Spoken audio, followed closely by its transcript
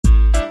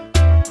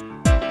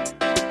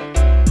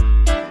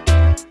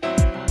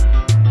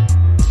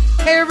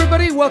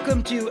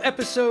welcome to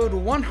episode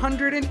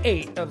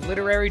 108 of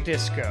Literary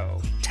Disco,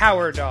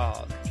 Tower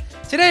Dog.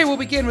 Today we'll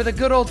begin with a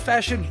good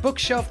old-fashioned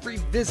bookshelf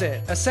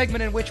revisit, a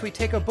segment in which we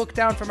take a book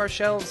down from our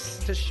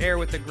shelves to share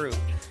with the group.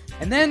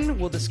 And then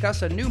we'll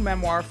discuss a new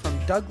memoir from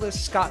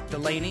Douglas Scott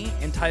Delaney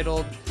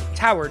entitled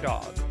Tower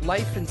Dog,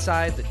 Life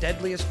Inside the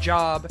Deadliest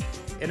Job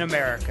in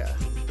America.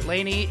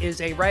 Delaney is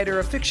a writer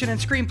of fiction and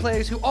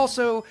screenplays who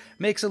also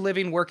makes a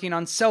living working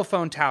on cell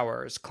phone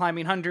towers,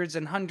 climbing hundreds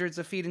and hundreds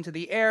of feet into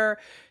the air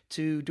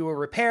to do a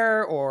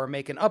repair or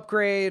make an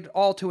upgrade,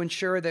 all to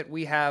ensure that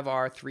we have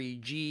our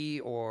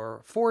 3G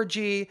or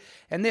 4G.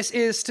 And this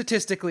is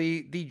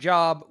statistically the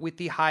job with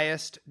the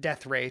highest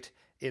death rate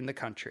in the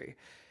country.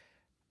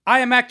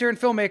 I am actor and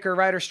filmmaker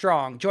Ryder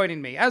Strong. Joining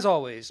me, as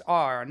always,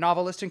 are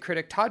novelist and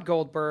critic Todd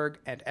Goldberg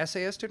and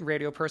essayist and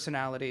radio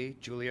personality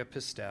Julia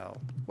Pistel.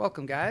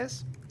 Welcome,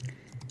 guys.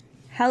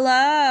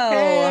 Hello.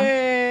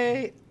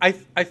 Hey. I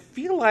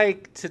feel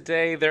like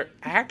today there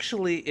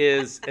actually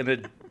is an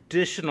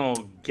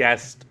additional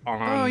guest on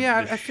the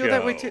show. I feel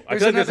that way too. I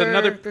feel like there's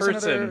another person.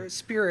 There's another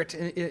spirit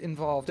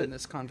involved in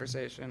this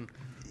conversation.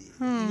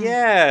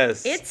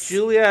 Yes.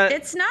 Julia,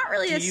 It's not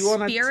really a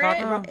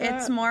spirit.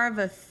 It's more of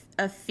a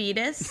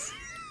fetus.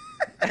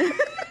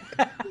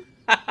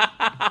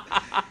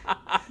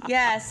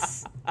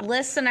 Yes,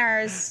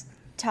 listeners,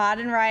 Todd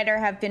and Ryder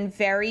have been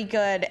very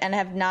good and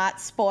have not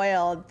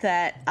spoiled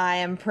that I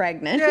am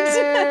pregnant.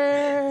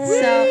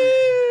 So,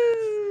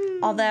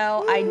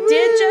 although I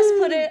did just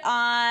put it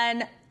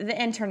on the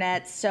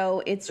internet,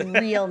 so it's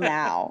real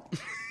now.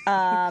 but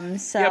I'm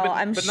not sure.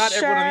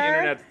 everyone on the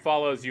internet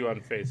follows you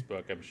on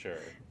Facebook, I'm sure.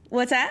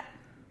 What's that?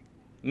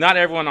 Not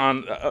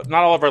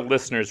all of our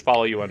listeners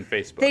follow you on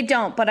Facebook. They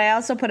don't, but I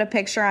also put a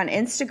picture on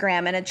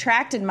Instagram and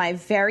attracted my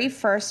very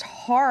first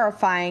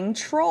horrifying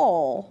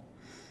troll.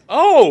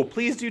 Oh,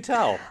 please do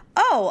tell.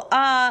 Well,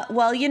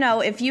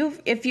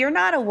 if you're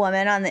not a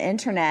woman on the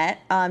internet,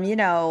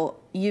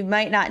 you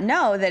might not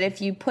know that if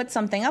you put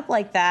something up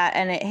like that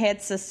and it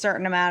hits a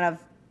certain amount of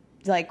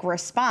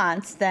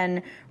response,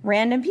 then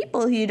random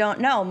people who you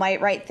don't know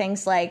might write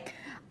things like,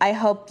 "I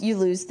hope you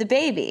lose the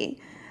baby."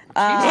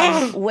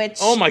 Which,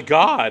 oh my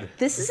God,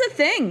 this is a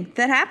thing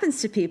that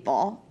happens to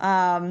people.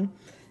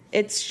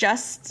 It's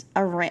just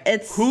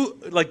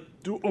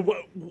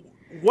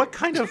what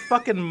kind of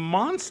fucking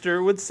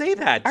monster would say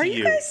that to you? Are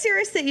you guys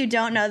serious that you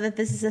don't know that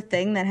this is a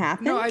thing that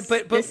happens? No,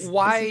 but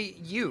why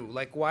you?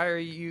 Why are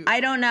you? I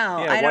don't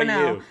know. Yeah, I don't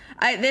know.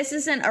 You? This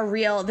isn't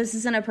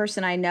a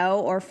person I know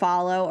or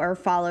follow or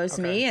follows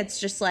me. It's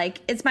just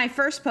it's my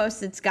first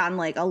post that's gotten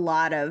a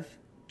lot of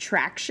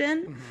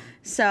traction. Mm-hmm.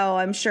 So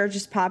I'm sure it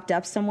just popped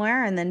up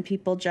somewhere, and then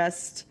people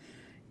just,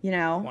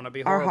 wanna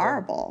be are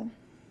horrible.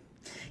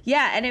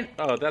 Yeah, and it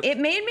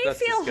made me feel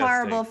disgusting.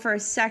 horrible for a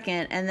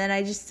second, and then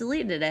I just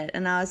deleted it,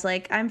 and I was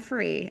like, I'm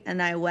free,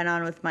 and I went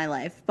on with my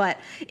life. But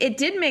it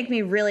did make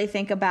me really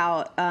think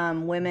about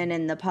women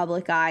in the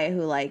public eye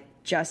who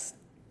just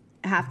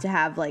have to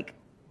have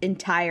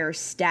entire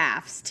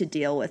staffs to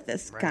deal with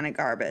this kind of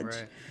garbage.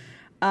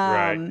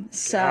 Right.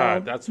 So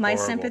God, that's my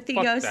horrible. sympathy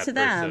Fuck goes that to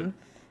them.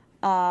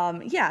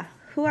 person.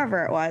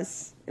 Whoever it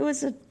was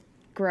a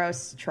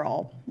gross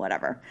troll,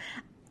 whatever.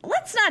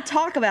 Let's not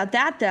talk about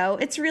that, though.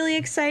 It's really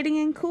exciting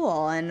and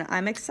cool, and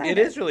I'm excited.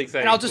 It is really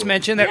exciting. And I'll just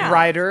mention that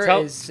Ryder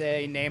Tell- is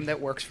a name that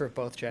works for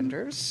both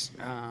genders.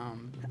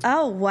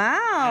 Oh,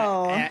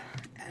 wow.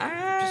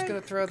 I'm just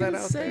going to throw that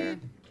out there.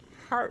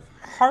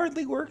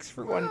 Hardly works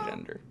for one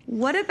gender.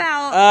 What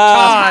about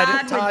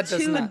Todd with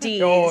does two not.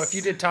 Ds? Oh, if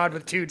you did Todd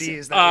with two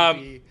Ds, that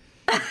would be...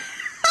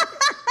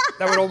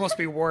 That would almost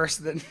be worse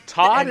than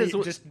Todd is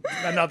just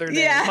another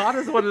name. Yeah. Todd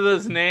is one of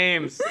those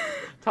names.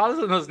 Todd is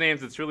one of those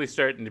names that's really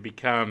starting to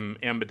become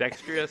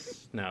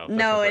ambidextrous.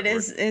 No, it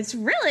is. It's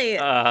really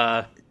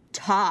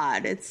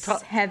Todd. It's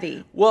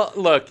heavy. Well,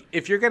 look,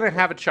 if you're going to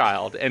have a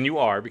child, and you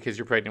are because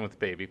you're pregnant with a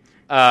baby,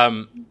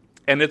 and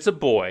it's a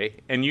boy,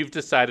 and you've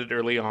decided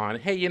early on,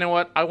 hey, you know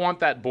what? I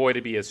want that boy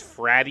to be as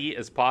fratty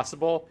as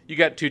possible. You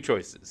got two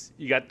choices.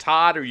 You got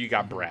Todd or you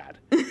got Brad.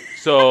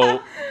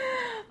 So...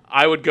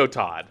 I would go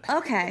Todd.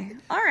 Okay.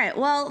 All right.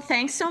 Well,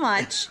 thanks so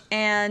much.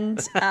 And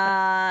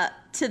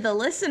to the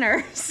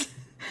listeners,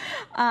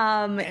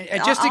 and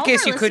just in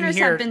case you couldn't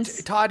hear,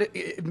 Todd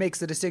makes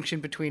the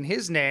distinction between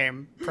his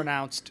name,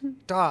 pronounced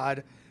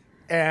Todd,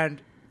 and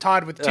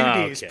Todd with two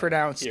D's,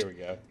 pronounced Here we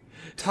go.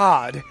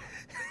 Todd.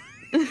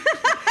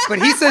 But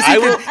he says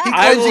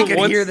he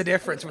can hear the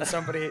difference when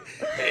somebody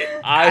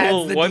I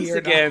will once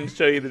again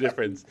show you the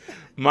difference.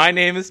 My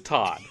name is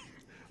Todd.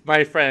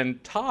 My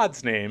friend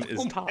Todd's name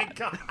is Todd. My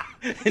God.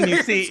 And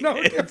you see,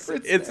 it's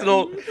an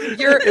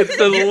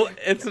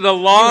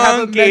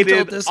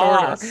elongated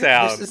sound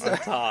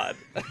of Todd.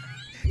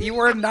 You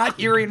are not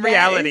hearing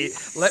reality.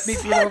 Let me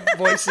be the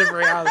voice of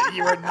reality.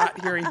 You are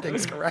not hearing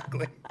things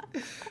correctly.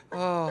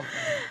 Oh,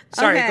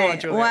 sorry. Okay, go on,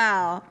 Julia.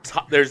 Wow.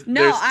 There's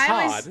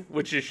Todd,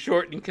 which is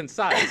short and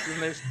concise, and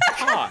there's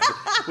Todd,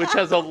 which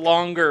has a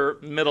longer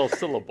middle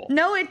syllable.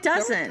 No, it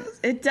doesn't.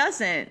 It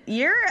doesn't.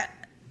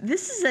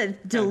 This is a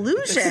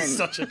delusion. This is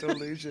such a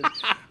delusion.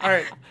 All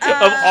right.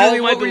 Of all Julie,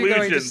 of my what were you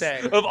going to delusions,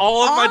 say? of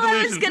all of my All I was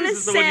delusions, going this to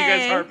is the one you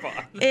guys say harp on.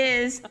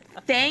 is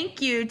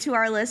thank you to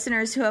our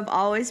listeners who have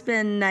always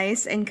been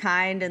nice and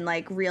kind and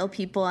like real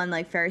people and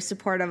like very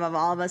supportive of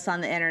all of us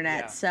on the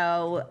internet. Yeah.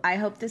 So I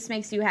hope this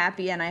makes you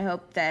happy, and I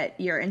hope that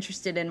you're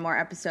interested in more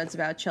episodes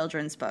about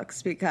children's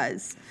books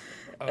because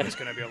There's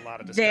going to be a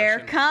lot of discussion. they're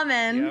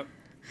coming. Yep.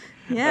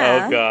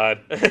 Yeah. Oh, God.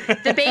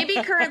 The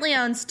baby currently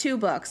owns 2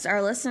 books.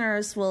 Our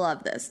listeners will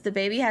love this. The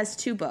baby has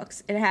 2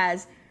 books. It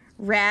has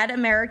Rad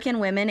American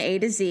Women A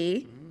to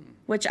Z,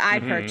 which I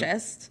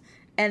purchased,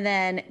 and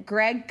then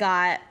Greg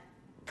got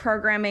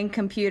Programming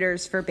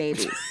Computers for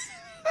Babies.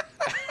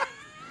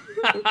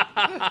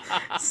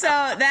 So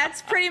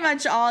that's pretty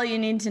much all you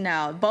need to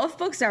know. Both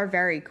books are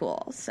very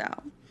cool. So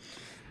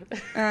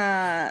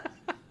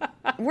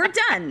we're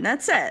done.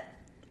 That's it.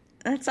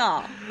 That's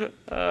all.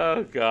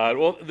 Oh, God.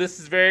 Well, this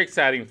is very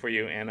exciting for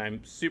you, and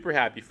I'm super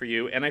happy for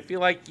you. And I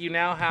feel like you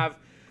now have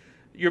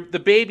the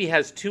baby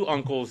has 2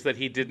 uncles that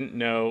he didn't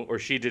know or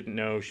she didn't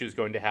know she was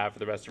going to have for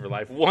the rest of her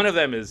life. One of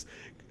them is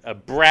a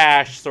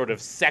brash, sort of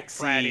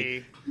sexy,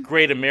 Bratty.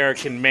 great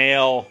American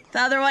male.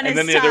 The other one And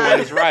is then the other one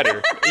is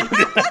Ryder.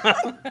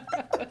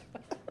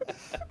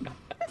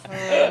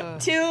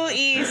 Too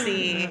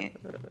easy.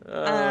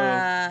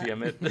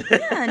 Damn it.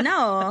 Yeah,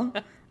 no.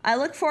 I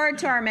look forward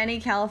to our many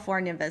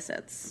California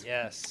visits.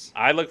 Yes.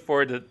 I look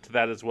forward to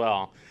that as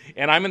well.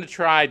 And I'm going to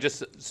try,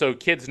 just so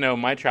kids know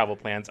my travel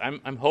plans,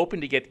 I'm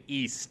hoping to get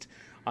east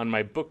on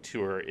my book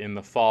tour in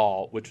the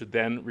fall, which would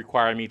then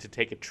require me to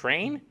take a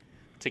train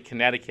to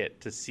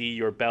Connecticut to see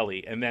your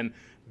belly and then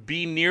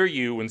be near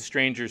you when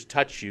strangers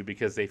touch you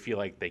because they feel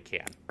like they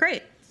can.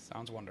 Great.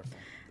 Sounds wonderful.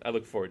 I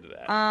look forward to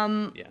that.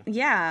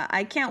 Yeah,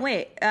 I can't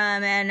wait.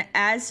 And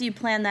as you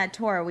plan that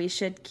tour, we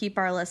should keep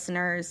our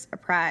listeners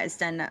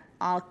apprised, and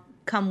I'll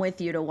come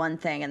with you to one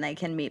thing, and they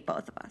can meet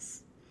both of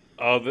us.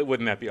 Oh,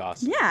 wouldn't that be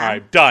awesome? Yeah. All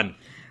right, done.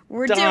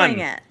 We're Done.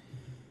 doing it.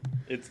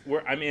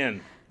 I'm in.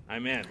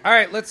 All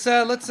right, let's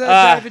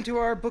dive into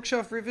our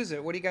bookshelf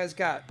revisit. What do you guys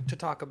got to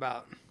talk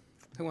about?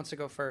 Who wants to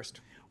go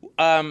first?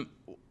 I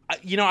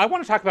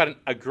want to talk about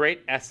a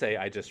great essay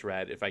I just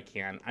read, if I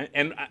can.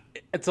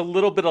 It's a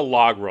little bit of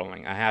log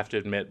rolling, I have to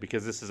admit,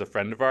 because this is a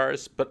friend of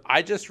ours. But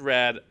I just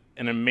read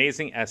an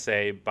amazing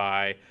essay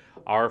by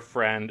our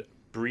friend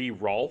Bree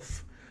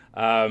Rolfe.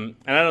 And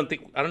I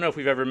don't know if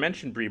we've ever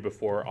mentioned Bree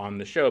before on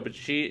the show, but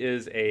she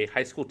is a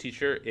high school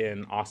teacher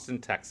in Austin,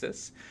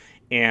 Texas.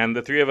 And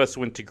the 3 of us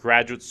went to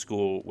graduate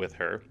school with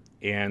her.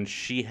 And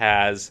she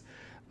has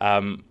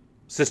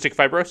cystic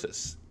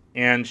fibrosis.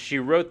 And she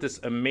wrote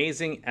this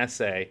amazing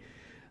essay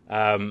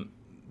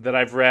that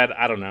I've read,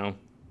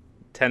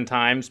 10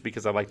 times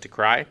because I like to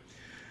cry.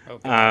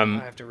 Okay, I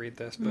have to read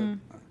this, but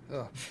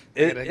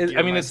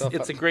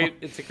it's a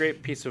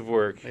great piece of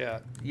work. Yeah.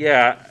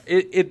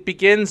 It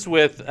begins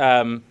with,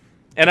 and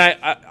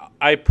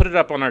I put it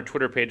up on our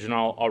Twitter page, and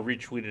I'll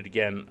retweet it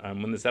again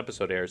when this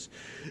episode airs.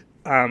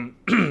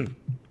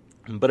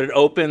 But it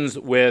opens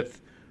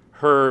with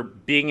her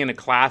being in a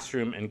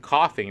classroom and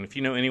coughing. And if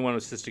you know anyone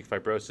with cystic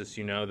fibrosis,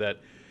 you know that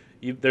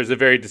there's a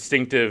very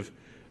distinctive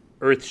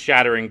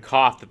earth-shattering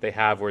cough that they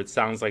have where it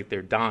sounds like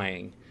they're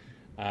dying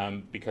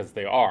because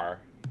they are.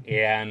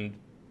 And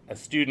a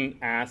student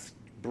asked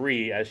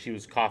Bree as she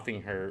was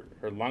coughing her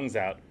lungs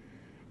out,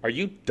 "Are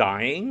you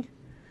dying?"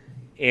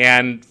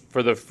 And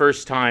for the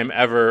first time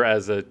ever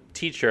as a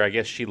teacher, I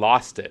guess she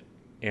lost it.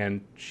 And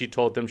she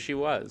told them she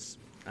was.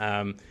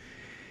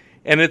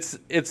 And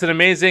it's an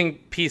amazing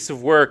piece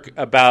of work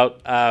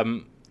about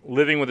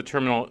living with a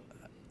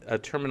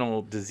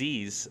terminal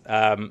disease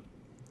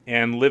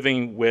and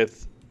living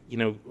with,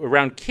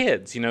 around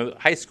kids,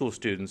 high school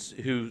students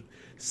who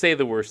say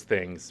the worst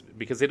things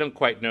because they don't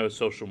quite know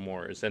social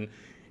mores and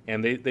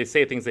they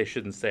say things they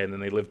shouldn't say and then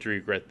they live to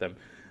regret them.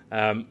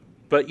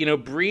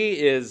 But Bree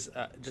is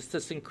just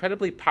this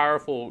incredibly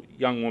powerful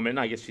young woman.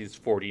 I guess she's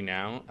 40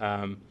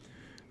 now.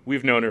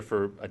 We've known her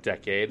for a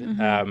decade.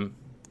 Mm-hmm.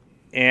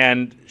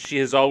 And she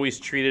has always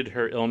treated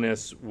her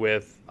illness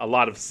with a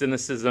lot of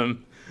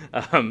cynicism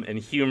and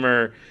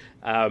humor.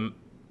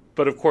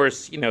 But of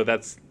course,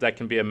 that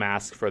can be a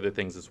mask for other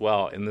things as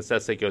well. And this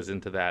essay goes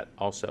into that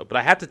also. But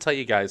I have to tell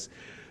you guys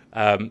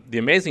the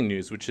amazing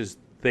news, which is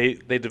they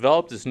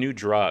developed this new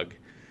drug.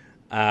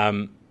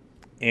 And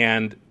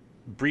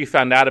Bree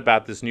found out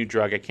about this new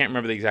drug. I can't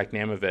remember the exact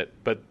name of it,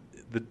 but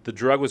the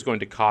drug was going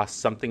to cost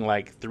something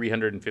like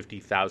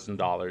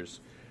 $350,000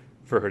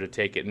 for her to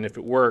take it. And if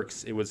it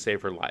works, it would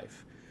save her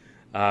life.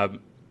 And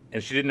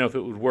she didn't know if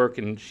it would work,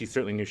 and she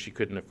certainly knew she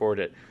couldn't afford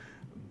it.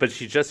 But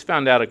she just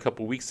found out a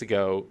couple weeks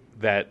ago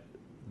that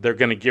they're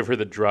going to give her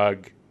the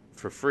drug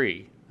for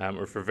free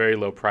or for a very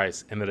low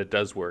price, and that it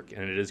does work,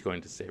 and it is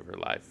going to save her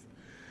life.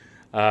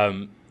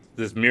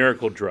 This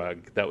miracle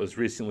drug that was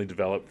recently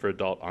developed for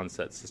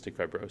adult-onset cystic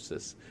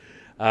fibrosis.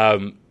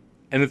 And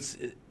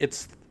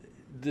it's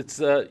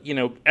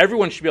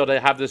everyone should be able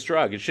to have this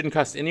drug. It shouldn't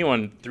cost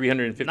anyone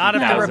 $350,000. Not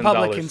if the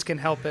Republicans can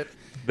help it.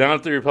 None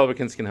of the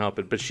Republicans can help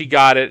it, but she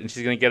got it, and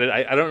she's going to get it.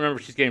 I don't remember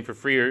if she's getting it for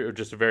free or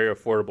just a very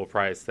affordable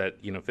price that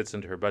fits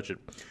into her budget.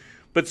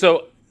 But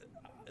so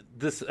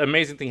this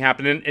amazing thing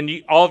happened, and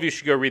all of you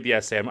should go read the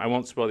essay. I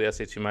won't spoil the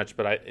essay too much,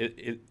 but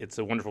it's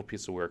a wonderful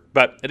piece of work.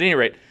 But at any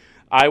rate,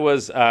 I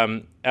was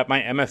at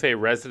my MFA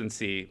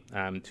residency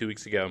 2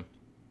 weeks ago,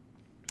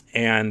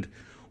 and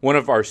one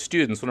of our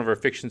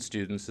fiction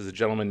students, is a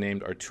gentleman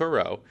named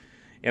Arturo.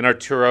 And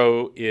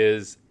Arturo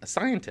is a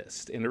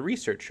scientist and a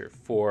researcher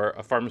for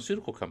a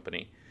pharmaceutical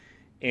company.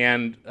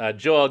 And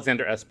Joe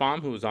Alexander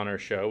Espom, who was on our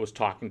show, was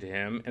talking to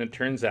him. And it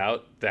turns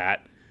out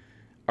that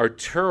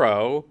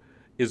Arturo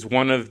is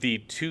one of the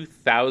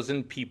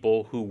 2,000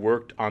 people who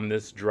worked on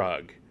this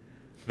drug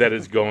that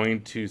is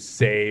going to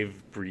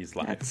save Bree's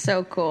life. That's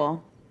so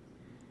cool.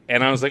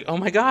 And I was like, oh,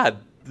 my God.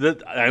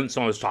 And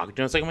someone was talking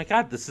to him. I was like, oh, my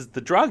God, this is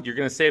the drug. You're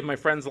going to save my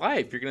friend's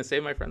life. You're going to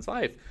save my friend's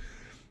life.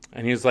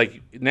 And he was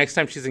like, next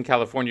time she's in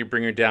California,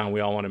 bring her down. We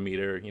all want to meet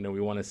her.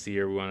 We want to see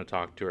her. We want to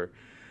talk to her.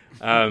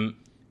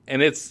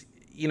 And it's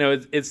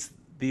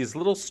these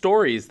little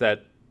stories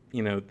that,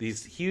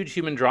 these huge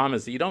human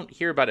dramas that you don't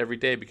hear about every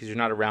day because you're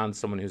not around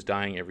someone who's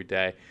dying every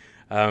day.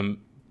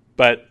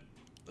 But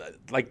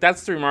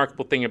that's the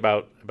remarkable thing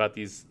about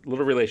these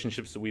little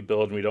relationships that we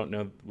build, and we don't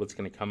know what's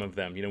going to come of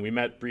them. We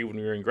met Bree when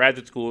we were in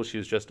graduate school. She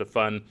was just a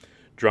fun,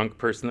 drunk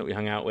person that we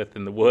hung out with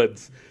in the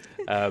woods.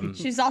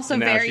 She's also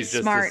very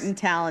smart and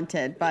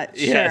talented, but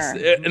yes,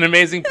 sure. An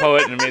amazing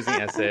poet, an amazing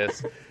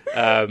essayist,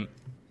 and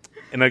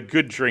a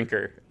good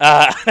drinker.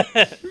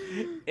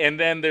 And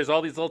then there's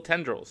all these little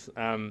tendrils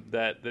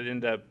that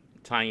end up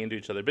tying into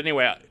each other. But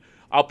anyway,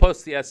 I'll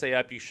post the essay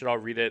up. You should all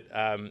read it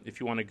if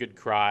you want a good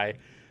cry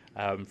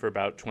for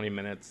about 20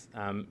 minutes.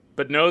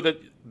 But know that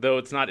though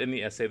it's not in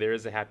the essay, there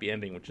is a happy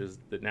ending, which is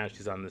that now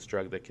she's on this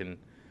drug that can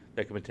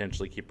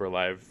potentially keep her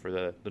alive for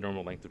the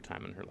normal length of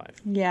time in her life.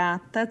 Yeah,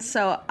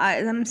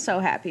 I'm so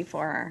happy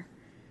for her.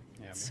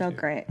 Yeah, so too.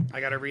 Great.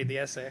 I got to read the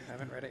essay. I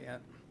haven't read it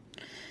yet.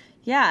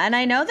 Yeah, and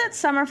I know that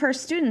some of her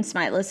students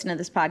might listen to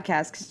this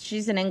podcast because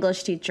she's an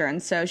English teacher,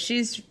 and so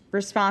she's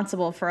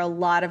responsible for a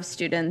lot of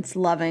students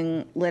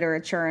loving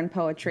literature and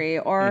poetry,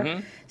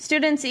 or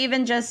students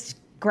even just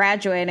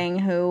graduating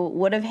who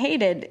would have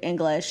hated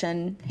English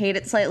and hate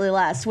it slightly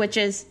less, which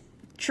is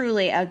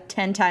truly a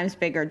 10 times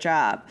bigger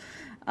job.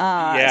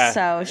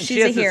 So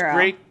she's a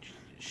hero.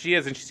 She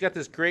is, and she's got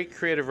this great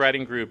creative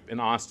writing group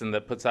in Austin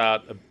that puts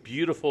out a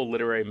beautiful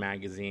literary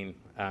magazine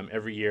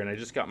every year. And I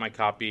just got my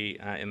copy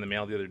in the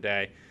mail the other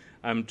day.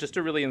 Just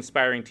a really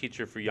inspiring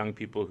teacher for young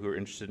people who are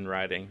interested in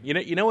writing.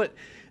 You know what?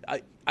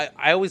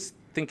 I always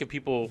think of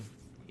people,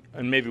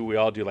 and maybe we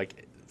all do,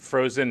 like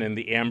frozen in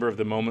the amber of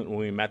the moment when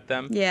we met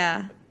them.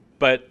 Yeah.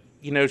 But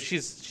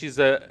she's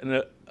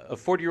a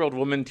 40-year-old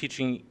woman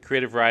teaching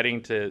creative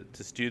writing to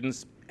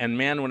students. And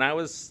man, when I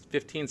was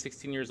 15,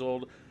 16 years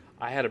old,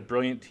 I had a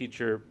brilliant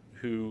teacher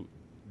who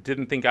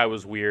didn't think I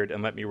was weird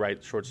and let me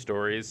write short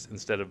stories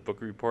instead of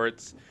book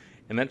reports.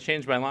 And that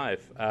changed my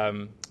life.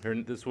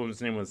 This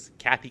woman's name was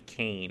Kathy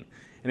Kane.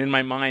 And in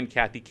my mind,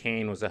 Kathy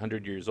Kane was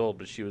 100 years old,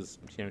 but she was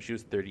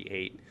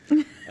 38.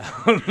 And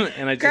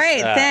I just,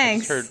 Great,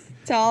 thanks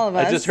to all of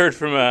us. I just heard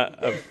from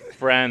a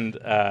friend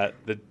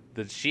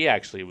that she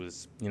actually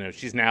was,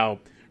 she's now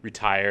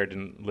retired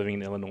and living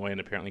in Illinois and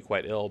apparently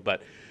quite ill.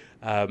 But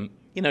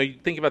you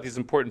think about these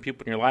important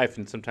people in your life,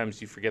 and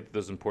sometimes you forget that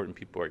those important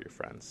people are your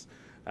friends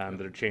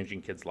that are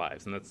changing kids'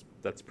 lives, and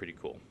that's pretty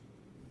cool.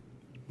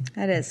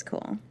 That is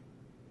cool.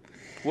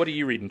 What are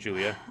you reading,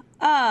 Julia?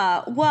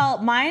 Well,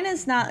 mine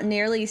is not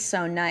nearly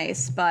so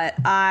nice, but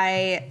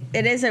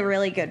it is a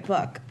really good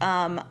book.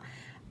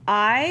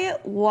 I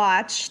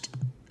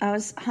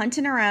was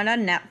hunting around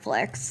on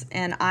Netflix,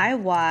 and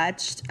I'm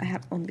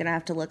going to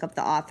have to look up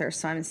the author,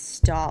 so I'm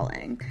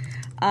stalling.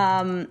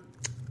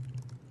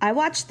 I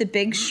watched The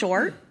Big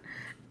Short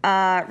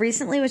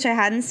recently, which I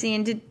hadn't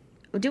seen. Did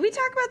we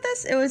talk about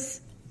this? It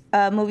was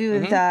a movie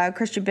with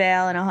Christian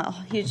Bale and a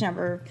huge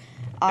number of awesome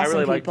people. I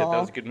really liked it. That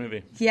was a good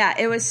movie. Yeah,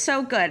 it was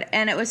so good.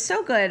 And it was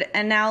so good.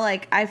 And now,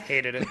 I've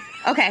hated it.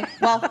 Okay,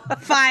 well,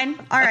 fine.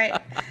 All right.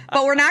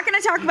 But we're not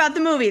going to talk about the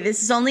movie.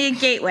 This is only a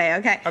gateway,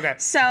 okay? Okay.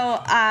 So,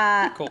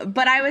 cool.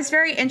 But I was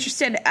very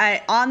interested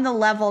on the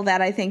level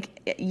that I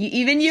think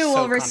even you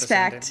will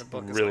respect. The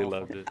book is really awful.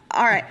 loved it.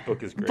 All right. The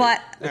book is great.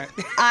 But Right.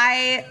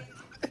 I...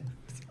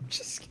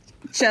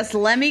 Just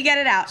let me get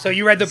it out. So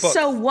you read the book.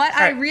 So what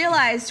I right.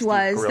 realized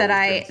was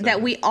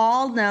that we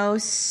all know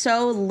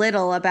so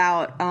little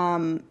about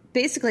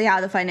basically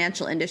how the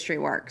financial industry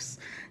works.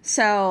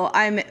 So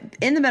I'm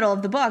in the middle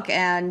of the book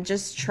and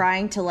just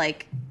trying to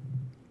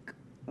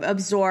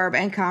absorb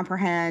and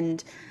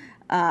comprehend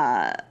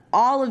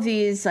all of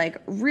these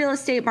real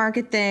estate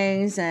market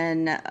things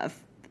and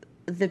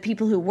the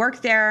people who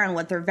work there and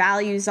what their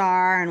values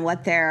are and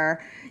what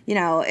their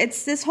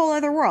it's this whole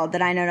other world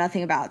that I know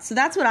nothing about. So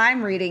that's what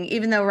I'm reading,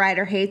 even though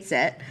Ryder hates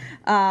it.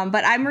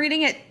 But I'm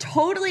reading it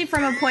totally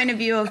from a point of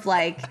view of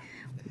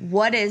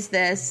what is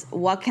this?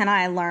 What can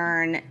I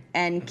learn?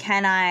 and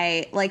can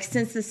I, like,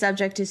 since the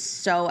subject is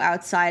so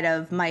outside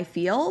of my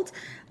field,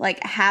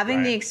 like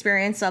having the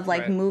experience of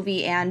like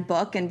movie and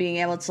book and being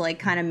able to like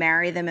kind of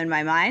marry them in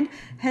my mind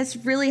has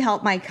really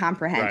helped my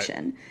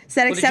comprehension. Is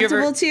that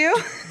acceptable to you?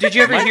 Did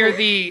you ever hear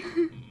the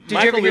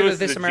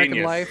This American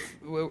genius. Life,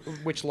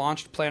 which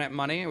launched Planet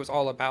Money? It was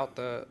all about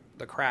the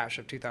crash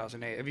of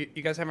 2008. Have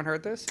you guys haven't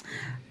heard this?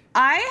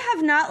 I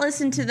have not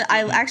listened to the.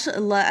 I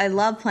actually I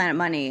love Planet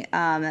Money.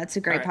 That's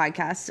a great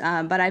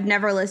podcast. But I've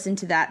never listened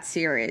to that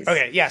series.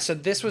 Okay, yeah. So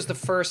this was the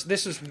first.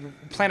 This was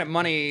Planet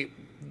Money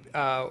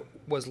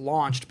was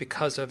launched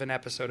because of an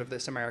episode of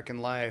This American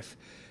Life,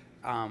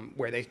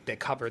 where they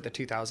covered the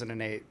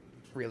 2008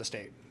 real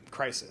estate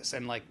crisis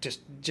and like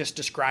just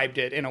described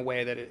it in a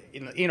way that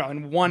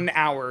in 1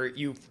 hour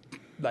you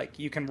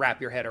can wrap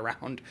your head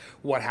around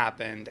what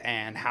happened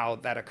and how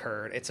that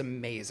occurred. It's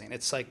amazing.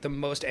 It's like the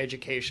most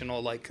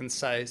educational, like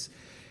concise.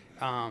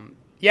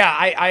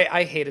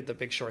 I hated The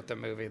Big Short, the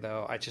movie,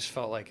 though. I just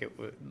felt like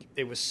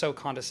it was so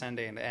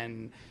condescending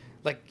and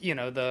like,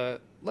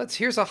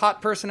 here's a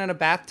hot person in a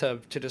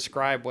bathtub to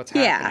describe what's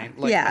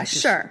happening.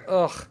 Sure.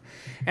 Ugh.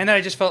 And then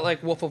I just felt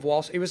like Wolf of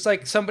Wall Street. It was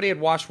like somebody had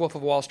watched Wolf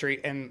of Wall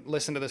Street and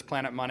listened to this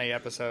Planet Money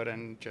episode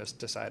and just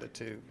decided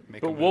to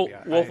make a movie.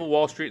 Wolf of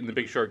Wall Street and The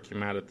Big Short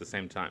came out at the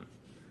same time.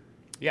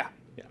 Yeah.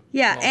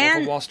 Yeah, Wolf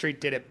and of Wall Street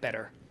did it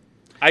better.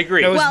 I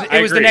agree. It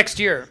was the next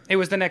year. It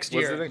was the next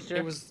year. Was it the next year?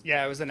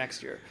 It was the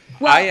next year.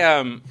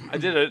 Well, I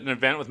did an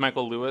event with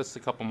Michael Lewis a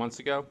couple months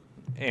ago,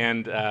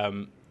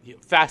 and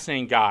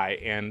fascinating guy,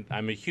 and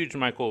I'm a huge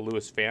Michael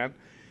Lewis fan.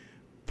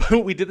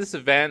 But we did this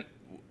event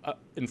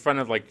in front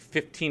of like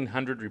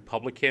 1,500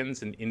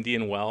 Republicans in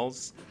Indian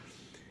Wells,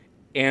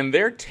 and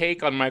their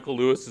take on Michael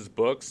Lewis's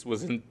books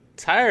was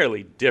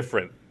entirely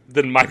different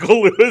than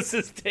Michael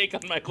Lewis's take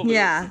on Michael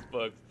Lewis's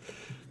books.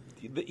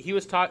 He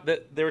was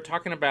they were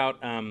talking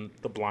about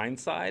The Blind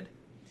Side,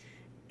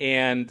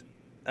 and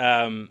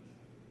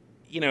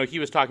he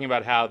was talking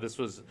about how this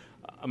was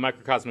a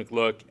microcosmic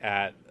look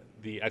at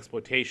the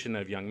exploitation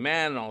of young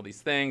men and all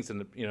these things,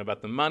 and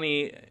about the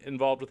money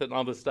involved with it and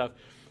all this stuff.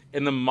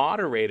 And the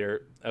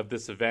moderator of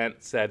this event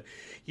said,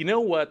 "You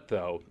know what,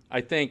 though?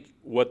 I think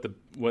what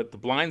the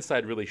Blind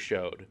Side really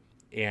showed,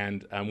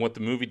 and what the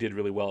movie did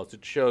really well, is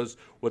it shows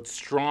what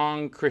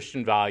strong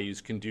Christian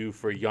values can do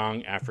for a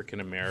young African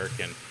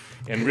American,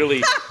 and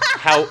really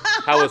how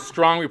a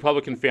strong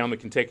Republican family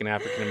can take an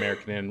African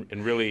American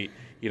and really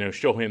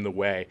show him the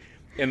way."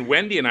 And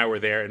Wendy and I were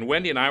there, and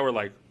Wendy and I were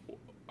like,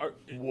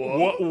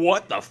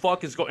 "What the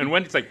fuck is going?" And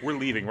Wendy's like, "We're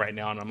leaving right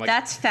now," and I'm like,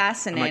 "That's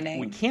fascinating." I'm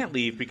like, "We can't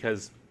leave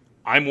because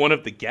I'm one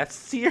of the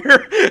guests here."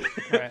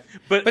 Right.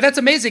 But that's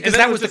amazing because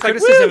that was the just like,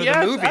 criticism of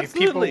yes, the movie.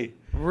 absolutely.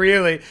 People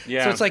really,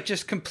 Yeah. So it's like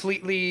just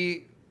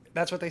completely.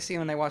 That's what they see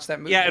when they watch that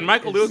movie. Yeah, and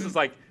Michael Lewis is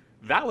like,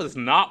 "That was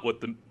not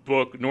what the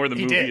book nor the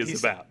movie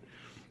is about."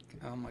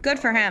 Oh my Good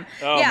God. for him.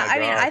 Oh yeah, my I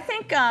mean, God. I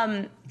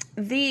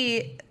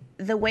think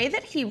the way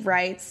that he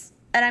writes,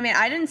 and I mean,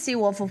 I didn't see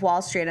Wolf of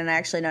Wall Street, and I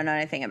actually don't know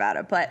anything about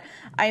it, but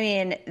I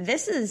mean,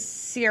 this is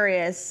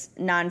serious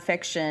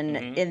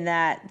nonfiction in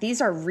that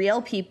these are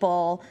real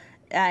people.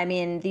 I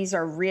mean, these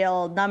are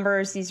real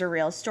numbers. These are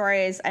real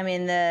stories. I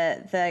mean,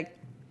 the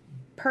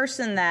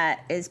person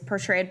that is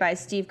portrayed by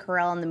Steve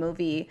Carell in the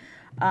movie,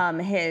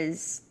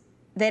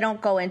 they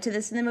don't go into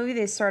this in the movie.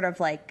 They sort of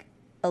like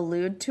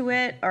allude to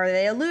it, or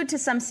they allude to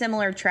some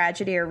similar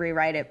tragedy or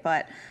rewrite it.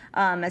 But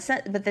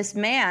this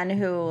man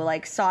who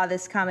like saw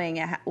this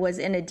coming was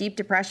in a deep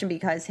depression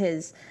because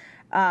his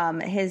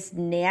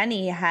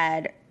nanny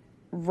had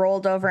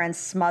rolled over and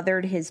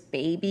smothered his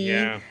baby.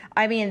 Yeah.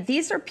 I mean,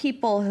 these are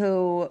people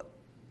who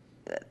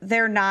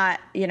they're not,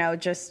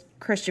 just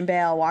Christian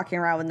Bale walking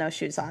around with no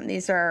shoes on.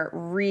 These are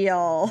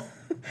real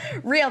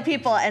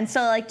people. And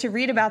so like to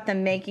read about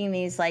them making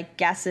these like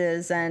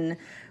guesses and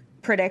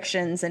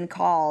predictions and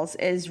calls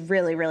is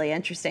really, really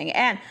interesting.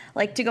 And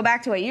like to go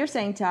back to what you're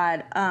saying,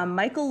 Todd,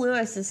 Michael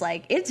Lewis is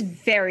like, it's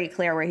very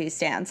clear where he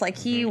stands. Like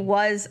he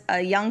was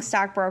a young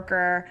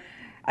stockbroker.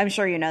 I'm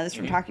sure you know this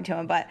from talking to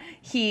him, but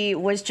he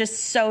was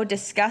just so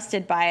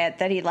disgusted by it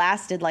that he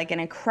lasted like an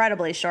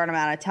incredibly short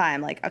amount of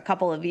time, like a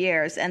couple of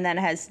years, and then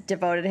has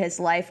devoted his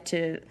life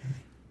to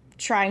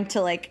trying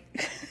to like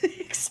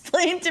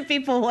explain to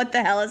people what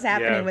the hell is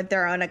happening with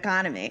their own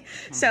economy.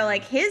 So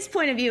like his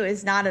point of view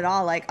is not at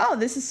all like, oh,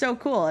 this is so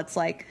cool. It's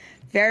like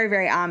very,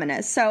 very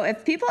ominous. So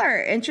if people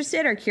are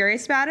interested or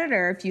curious about it,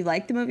 or if you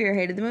liked the movie or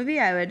hated the movie,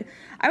 I would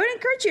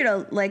encourage you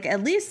to like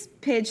at least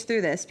page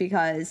through this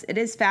because it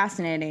is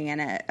fascinating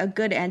and a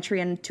good entry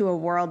into a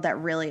world that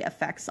really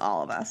affects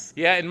all of us.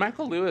 Yeah, and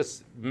Michael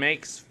Lewis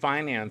makes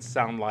finance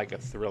sound like a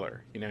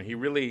thriller. He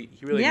really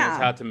knows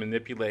how to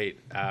manipulate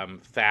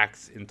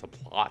facts into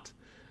plot,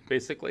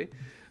 basically.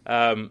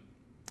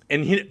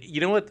 And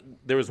you know what?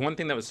 There was one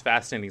thing that was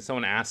fascinating.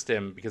 Someone asked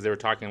him, because they were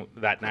talking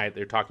that night,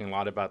 they were talking a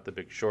lot about The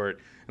Big Short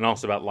and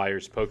also about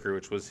Liar's Poker,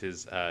 which was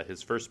his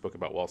first book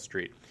about Wall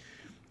Street.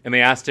 And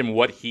they asked him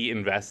what he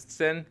invests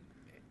in.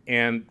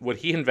 And what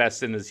he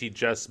invests in is he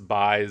just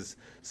buys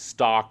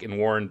stock in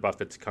Warren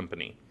Buffett's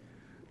company.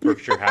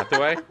 Berkshire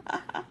Hathaway,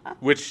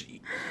 which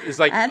is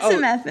like, That's a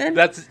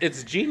method.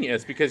 It's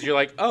genius because you're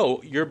like,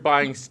 oh, you're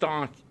buying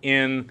stock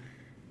in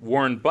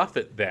Warren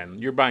Buffett. Then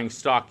you're buying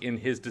stock in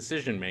his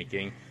decision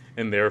making,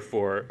 and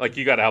therefore, like,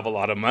 you got to have a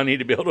lot of money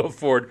to be able to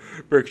afford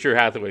Berkshire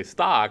Hathaway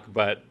stock.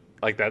 But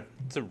like,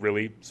 that's a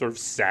really sort of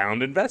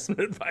sound investment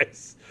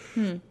advice.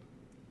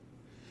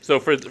 So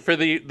for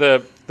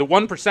the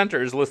one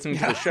percenters listening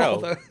to the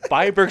show,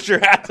 buy Berkshire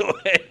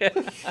Hathaway.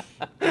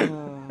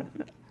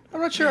 I'm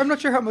not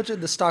sure how much of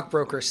the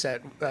stockbroker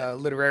set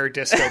Literary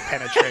Disco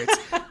penetrates.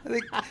 I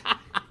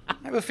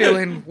have a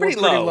feeling we're pretty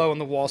low on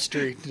the Wall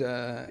Street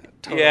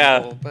total.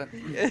 Yeah. But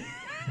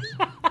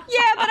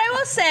Yeah, but I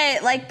will say,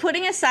 like,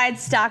 putting aside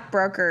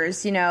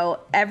stockbrokers,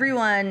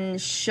 everyone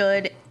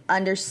should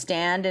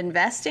understand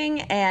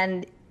investing,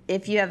 and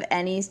if you have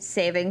any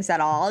savings at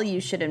all, you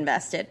should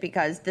invest it,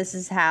 because this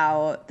is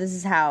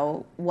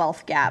how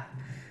wealth gap,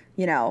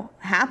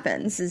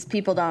 happens, is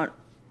people don't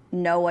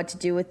know what to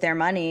do with their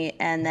money,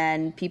 and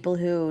then people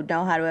who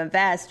know how to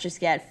invest just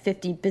get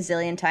 50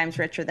 bazillion times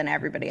richer than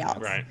everybody else.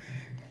 Right.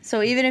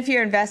 So even if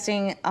you're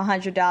investing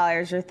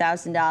 $100 or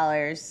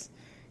 $1,000,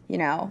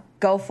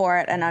 go for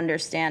it and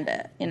understand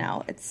it.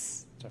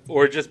 It's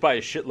Or just buy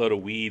a shitload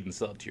of weed and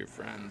sell it to your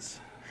friends.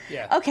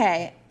 yeah.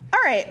 okay. All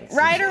right,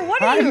 Ryder,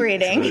 what are you Another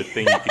reading?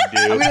 thing you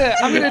can do.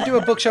 I'm gonna do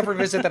a bookshelf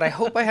revisit that I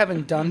hope I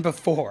haven't done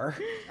before,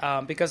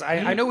 because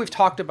I know we've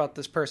talked about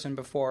this person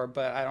before,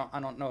 but I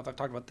don't know if I've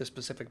talked about this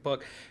specific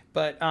book.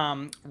 But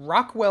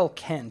Rockwell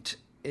Kent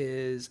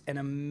is an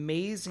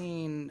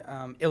amazing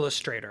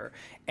illustrator,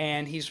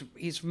 and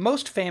he's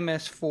most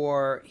famous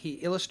for he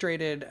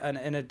illustrated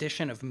an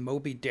edition of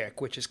Moby Dick,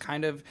 which is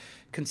kind of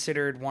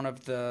considered one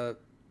of the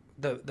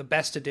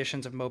best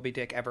editions of Moby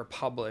Dick ever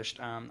published.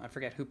 I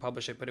forget who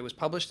published it, but it was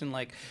published in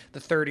like the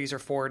 30s or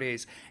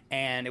 40s,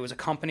 and it was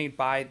accompanied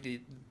by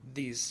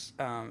these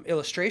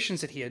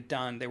illustrations that he had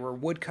done. They were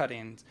wood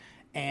cuttings,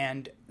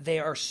 and they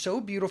are so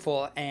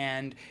beautiful.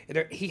 And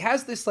he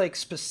has this like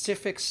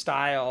specific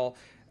style.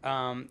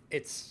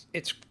 It's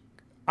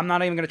I'm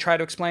not even going to try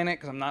to explain it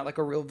because I'm not like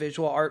a real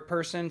visual art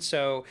person.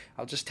 So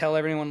I'll just tell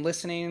everyone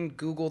listening,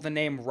 Google the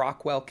name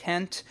Rockwell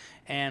Kent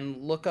and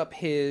look up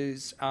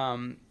his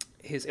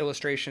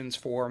illustrations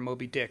for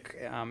Moby Dick,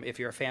 if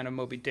you're a fan of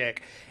Moby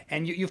Dick.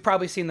 And you've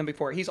probably seen them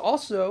before. He's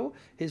also,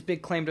 his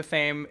big claim to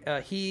fame,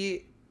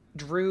 he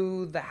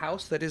drew the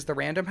house that is the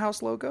Random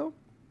House logo.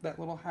 That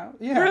little house.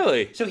 Yeah.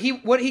 Really? So he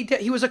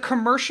was a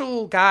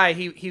commercial guy.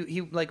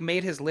 He like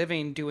made his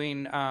living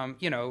doing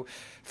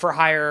for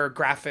hire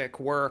graphic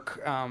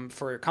work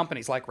for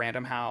companies like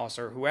Random House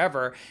or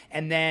whoever.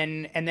 And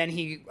then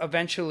he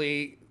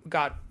eventually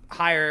got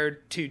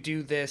hired to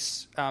do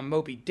this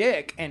Moby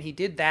Dick, and he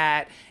did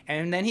that,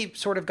 and then he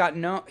sort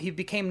of he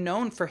became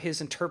known for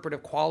his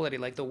interpretive quality,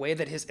 like the way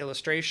that his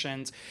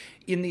illustrations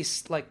in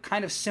these like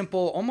kind of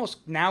simple,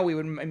 almost now we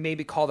would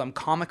maybe call them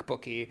comic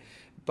booky,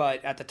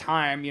 but at the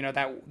time,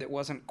 that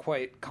wasn't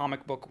quite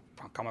comic book.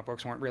 Comic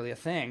books weren't really a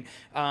thing.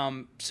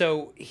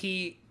 So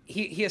he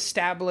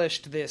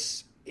established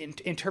this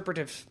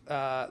interpretive,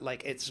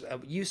 like it's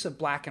a use of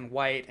black and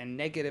white and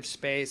negative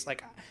space.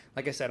 Like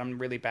I said, I'm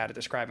really bad at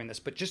describing this,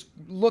 but just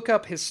look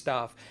up his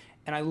stuff.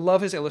 And I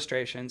love his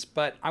illustrations,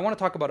 but I want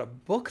to talk about a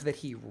book that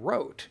he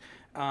wrote.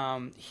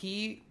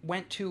 He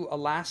went to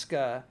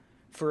Alaska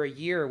for a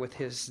year with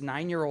his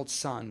 9-year-old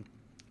son,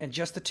 and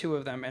just the two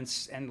of them,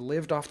 and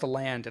lived off the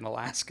land in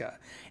Alaska.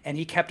 And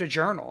he kept a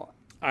journal.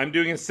 I'm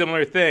doing a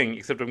similar thing,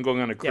 except I'm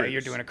going on a cruise. Yeah,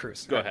 you're doing a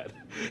cruise. Go ahead.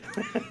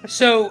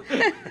 So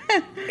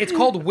it's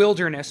called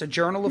Wilderness, a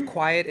journal of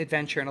quiet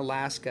adventure in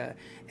Alaska.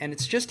 And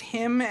it's just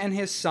him and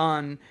his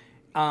son.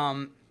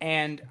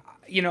 And,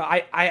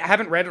 I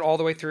haven't read it all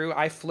the way through.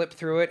 I flip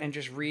through it and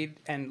just read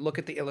and look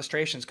at the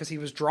illustrations, because he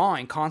was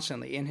drawing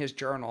constantly in his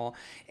journal.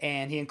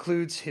 And he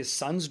includes his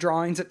son's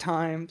drawings at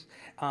times.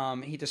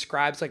 He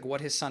describes like what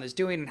his son is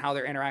doing and how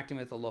they're interacting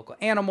with the local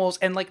animals,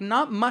 and like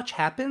not much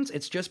happens.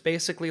 It's just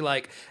basically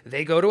like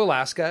they go to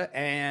Alaska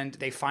and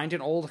they find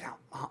an old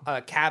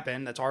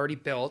cabin that's already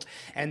built,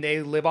 and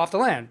they live off the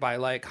land by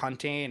like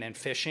hunting and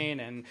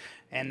fishing,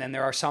 and then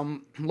there are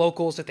some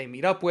locals that they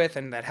meet up with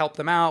and that help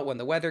them out when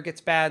the weather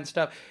gets bad and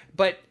stuff.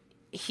 But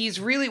he's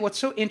really, what's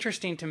so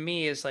interesting to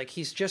me is like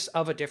he's just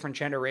of a different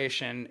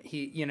generation.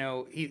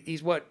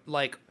 He's what,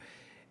 like,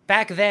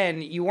 back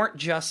then, you weren't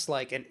just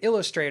like an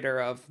illustrator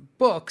of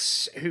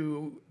books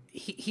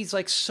he's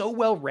like so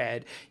well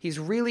read. He's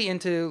really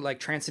into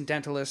like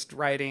transcendentalist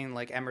writing,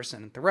 like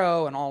Emerson and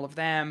Thoreau and all of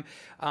them.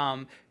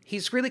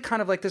 He's really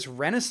kind of like this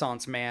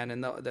Renaissance man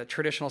in the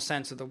traditional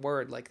sense of the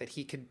word, like that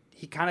he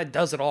kind of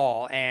does it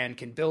all and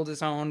can build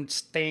his own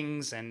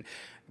things and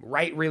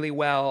write really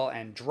well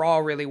and draw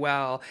really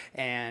well.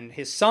 And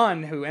his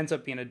son, who ends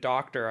up being a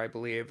doctor, I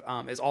believe,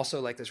 is also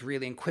like this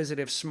really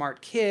inquisitive,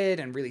 smart kid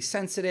and really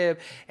sensitive.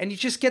 And you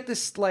just get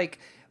this, like,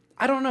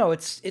 I don't know,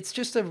 it's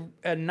just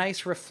a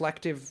nice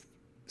reflective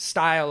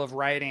style of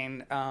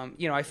writing.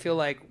 I feel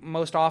like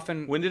most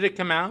often... When did it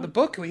come out? The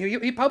book,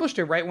 he published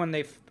it right when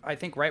they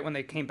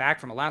came back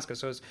from Alaska.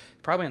 So it was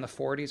probably in the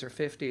 40s or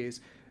 50s.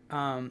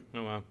 Oh,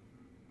 wow.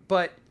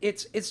 but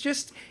it's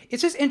just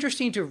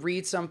interesting to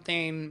read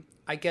something.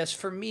 I guess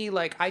for me,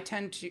 like I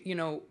tend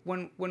to,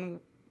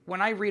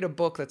 when I read a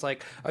book that's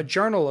like a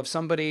journal of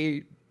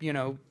somebody,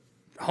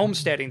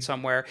 homesteading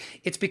somewhere,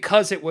 it's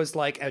because it was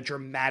like a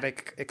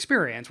dramatic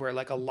experience where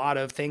like a lot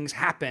of things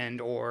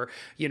happened, or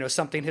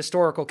something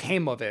historical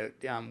came of it,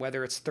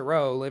 whether it's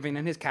Thoreau living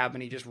in his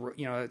cabin, he just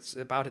it's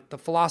about the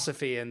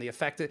philosophy and the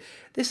effect.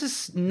 This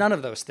is none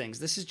of those things.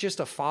 This is just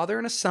a father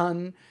and a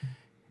son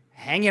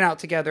hanging out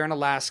together in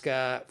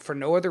Alaska for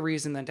no other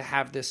reason than to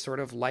have this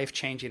sort of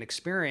life-changing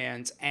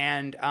experience.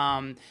 And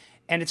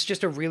it's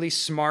just a really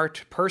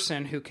smart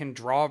person who can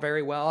draw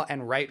very well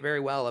and write very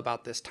well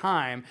about this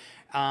time.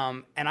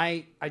 And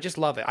I just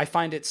love it. I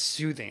find it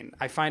soothing.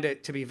 I find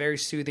it to be very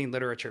soothing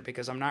literature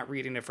because I'm not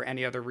reading it for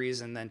any other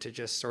reason than to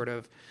just sort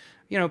of,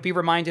 be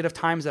reminded of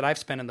times that I've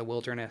spent in the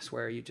wilderness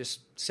where you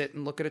just sit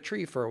and look at a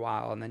tree for a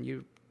while and then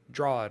you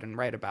draw it and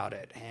write about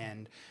it.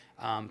 And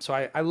so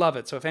I love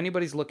it. So if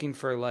anybody's looking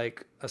for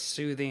like a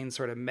soothing,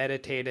 sort of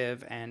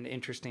meditative and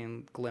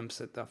interesting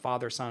glimpse at the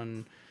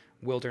father-son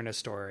wilderness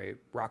story,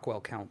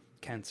 Rockwell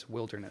Kent's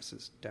Wilderness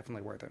is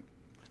definitely worth it.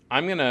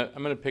 I'm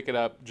gonna pick it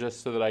up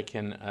just so that I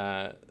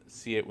can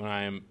see it when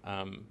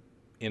I'm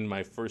in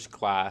my first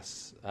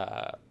class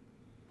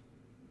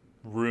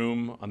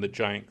room on the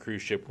giant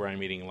cruise ship where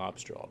I'm eating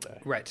lobster all day.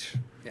 Right.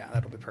 Yeah,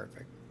 that'll be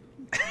perfect.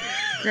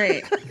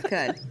 Great.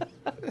 Good.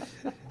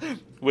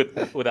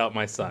 Without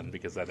my son,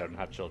 because I don't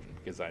have children,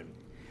 because I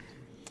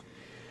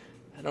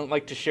don't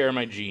like to share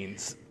my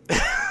genes.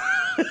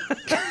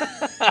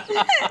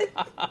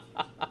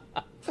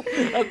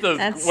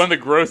 That's one of the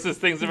grossest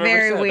things I've ever said.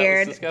 Very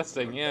weird. That was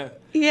disgusting. Yeah.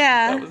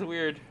 Yeah. That was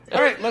weird.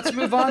 All right, let's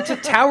move on to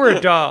Tower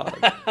Dog.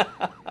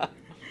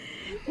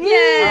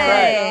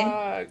 Yay!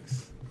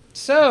 Dogs.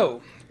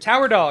 So,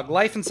 Tower Dog,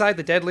 Life Inside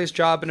the Deadliest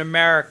Job in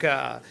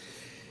America.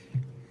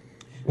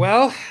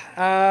 Well,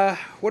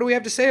 what do we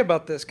have to say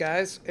about this,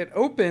 guys? It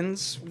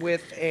opens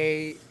with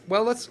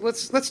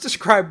let's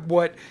describe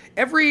what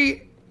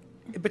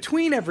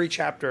between every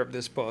chapter of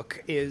this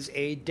book is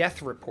a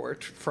death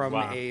report from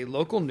a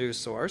local news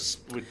source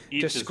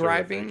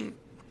describing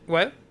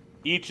what?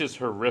 Each is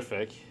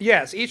horrific.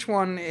 Yes, each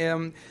one.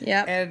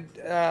 Yeah. And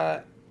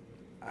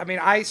I mean,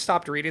 I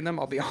stopped reading them,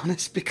 I'll be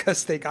honest,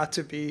 because they got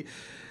to be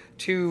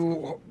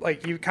too,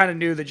 like, you kind of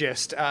knew the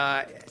gist.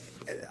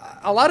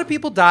 A lot of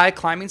people die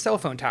climbing cell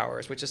phone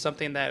towers, which is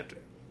something that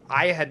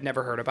I had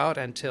never heard about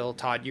until,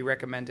 Todd, you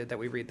recommended that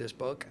we read this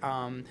book.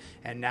 And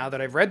now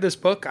that I've read this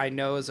book, I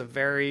know is a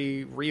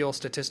very real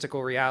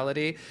statistical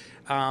reality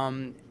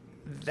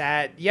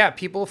that,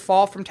 people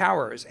fall from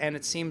towers. And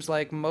it seems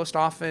like most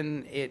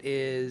often it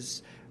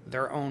is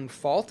their own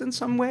fault in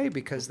some way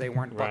because they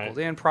weren't buckled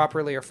in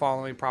properly or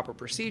following proper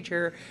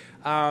procedure.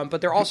 But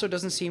there also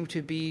doesn't seem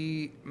to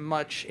be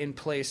much in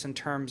place in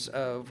terms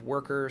of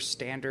worker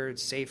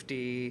standards,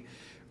 safety,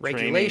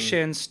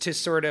 regulations to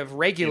sort of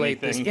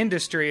regulate this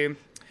industry.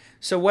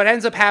 So what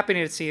ends up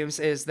happening, it seems,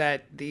 is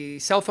that the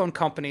cell phone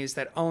companies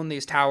that own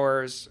these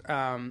towers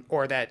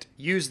or that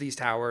use these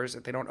towers,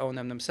 if they don't own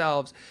them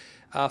themselves,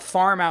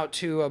 farm out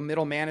to a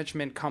middle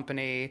management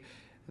company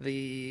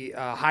the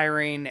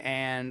hiring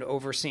and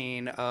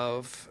overseeing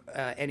of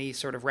any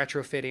sort of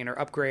retrofitting or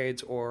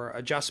upgrades or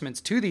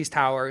adjustments to these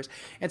towers.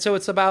 And so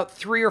it's about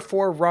 3 or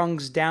 4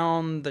 rungs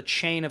down the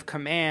chain of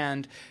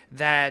command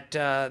that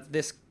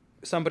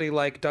somebody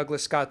like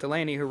Douglas Scott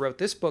Delaney, who wrote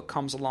this book,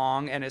 comes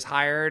along and is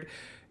hired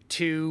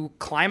to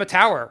climb a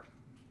tower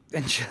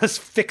and just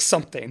fix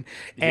something.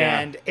 Yeah.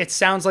 And it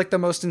sounds like the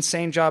most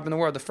insane job in the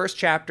world. The first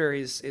chapter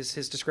is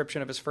his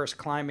description of his first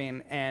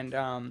climbing,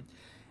 and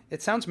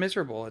it sounds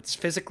miserable. It's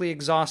physically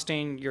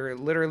exhausting. You're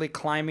literally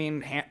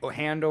climbing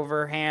hand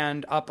over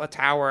hand up a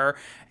tower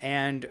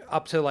and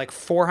up to like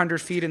 400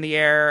 feet in the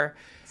air.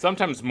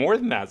 Sometimes more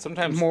than that.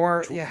 Sometimes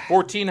more,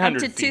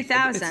 1,400 up to feet.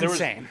 2,000. It's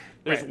insane.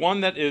 There's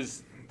one that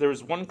is.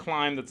 There's one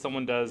climb that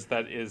someone does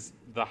that is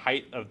the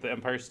height of the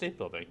Empire State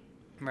Building.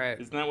 Right.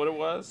 Isn't that what it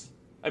was?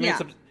 I mean,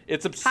 Yeah.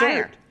 it's absurd.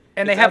 Higher.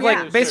 And they It's have like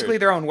absolutely basically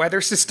absurd. their own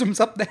weather systems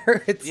up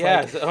there. It's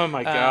Yes. like, Oh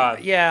my God.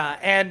 yeah,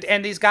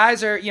 and these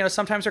guys are,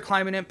 sometimes they're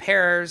climbing in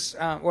pairs.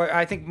 Or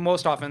I think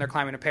most often they're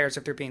climbing in pairs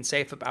if they're being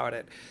safe about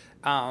it.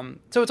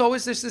 So it's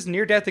always this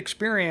near-death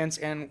experience,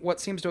 and what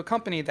seems to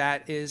accompany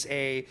that is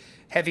a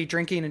heavy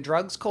drinking and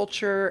drugs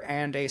culture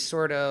and a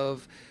sort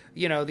of,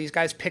 these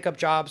guys pick up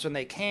jobs when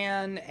they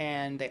can,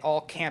 and they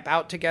all camp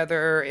out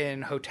together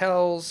in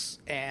hotels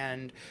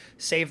and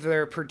save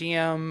their per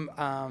diem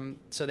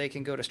so they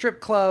can go to strip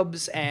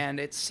clubs. And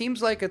it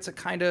seems like it's a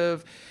kind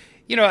of,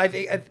 I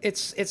think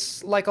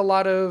it's like a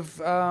lot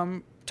of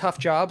tough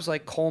jobs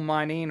like coal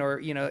mining,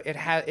 or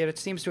it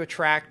seems to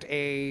attract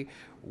a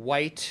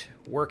white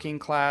working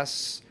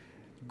class,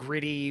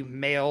 gritty,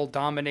 male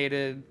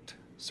dominated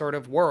sort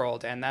of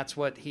world, and that's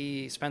what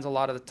he spends a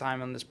lot of the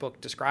time in this book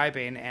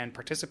describing and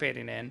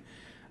participating in.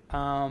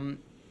 And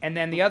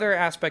then the other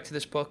aspect to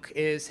this book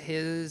is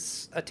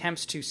his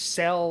attempts to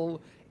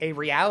sell a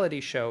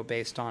reality show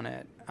based on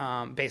it,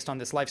 based on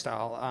this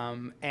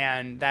lifestyle,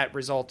 and that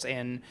results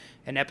in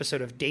an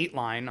episode of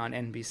Dateline on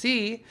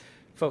NBC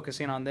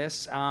focusing on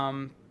this.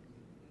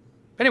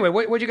 Anyway,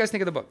 what do you guys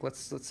think of the book?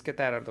 Let's get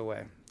that out of the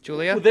way.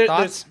 Julia,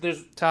 thoughts?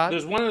 Todd?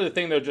 There's one other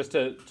thing though, just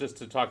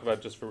to talk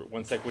about just for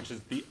 1 sec, which is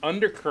the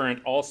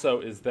undercurrent.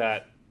 Also, is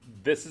that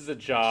this is a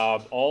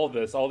job. All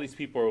these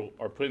people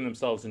are putting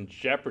themselves in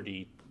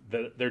jeopardy.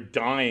 That they're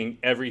dying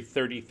every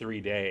 33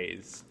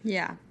 days.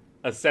 Yeah.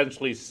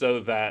 Essentially, so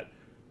that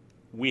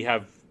we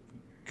have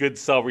good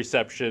cell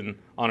reception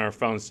on our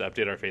phones to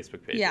update our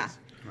Facebook pages. Yeah.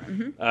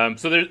 Mm-hmm.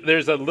 So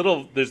there's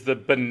the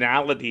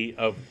banality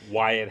of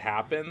why it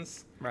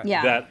happens. Right.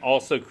 Yeah. That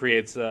also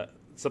creates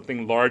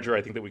something larger,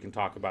 I think, that we can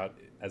talk about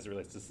as it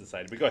relates to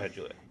society. But go ahead,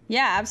 Julia.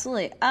 Yeah,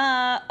 absolutely.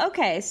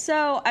 Okay,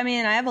 so, I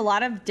mean, I have a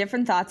lot of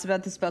different thoughts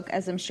about this book,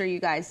 as I'm sure you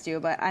guys do.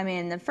 But, I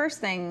mean, the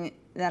first thing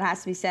that has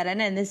to be said,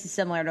 and this is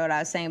similar to what I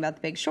was saying about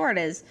The Big Short,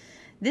 is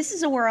this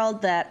is a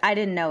world that I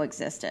didn't know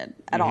existed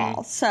at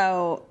all.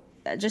 So,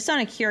 just on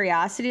a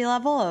curiosity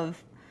level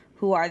of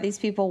who are these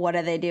people, what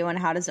do they do, and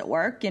how does it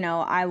work,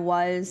 I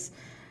was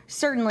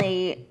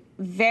certainly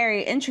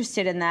very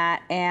interested in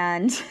that,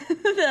 and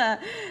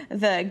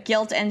the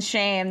guilt and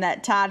shame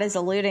that Todd is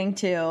alluding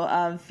to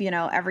of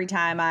every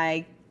time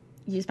I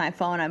use my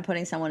phone I'm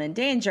putting someone in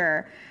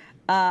danger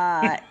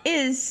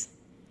is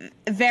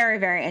very,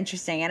 very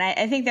interesting, and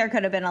I think there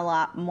could have been a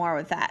lot more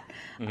with that.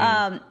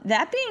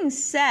 That being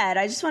said,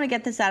 I just want to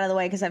get this out of the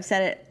way because I've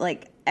said it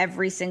like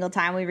every single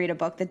time we read a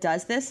book that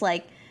does this.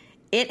 Like,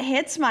 it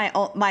hits my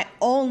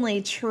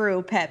only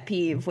true pet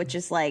peeve, which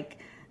is like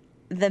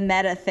the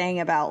meta thing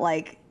about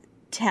like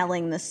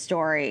telling the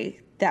story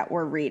that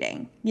we're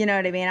reading. You know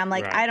what I mean? I'm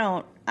like, right.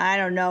 I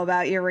don't know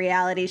about your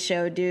reality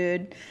show,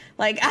 dude.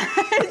 Like,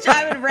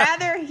 I would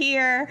rather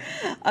hear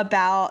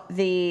about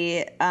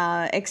the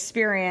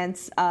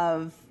experience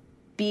of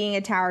being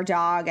a tower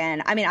dog.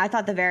 And I mean, I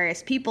thought the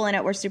various people in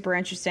it were super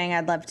interesting.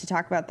 I'd love to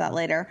talk about that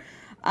later.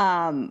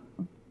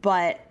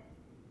 But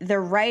the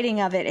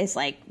writing of it is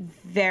like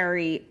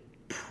very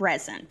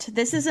present.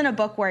 This isn't a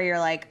book where you're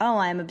like, oh,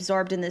 I'm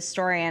absorbed in this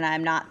story and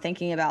I'm not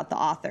thinking about the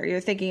author. You're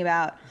thinking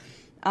about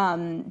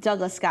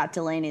Douglas Scott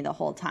Delaney the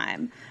whole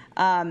time.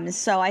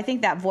 So I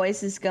think that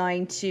voice is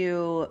going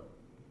to,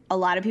 a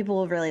lot of people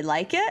will really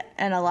like it,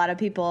 and a lot of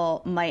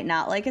people might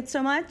not like it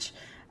so much.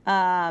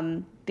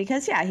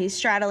 Because, yeah, he's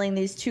straddling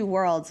these two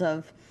worlds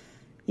of,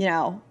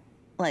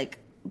 like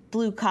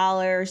blue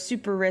collar,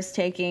 super risk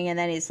taking, and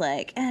then he's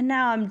like, and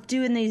now I'm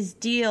doing these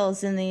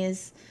deals in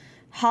these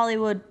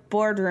Hollywood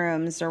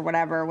boardrooms or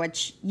whatever,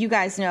 which you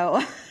guys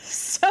know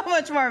so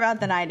much more about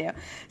than I do.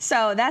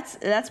 So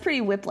that's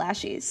pretty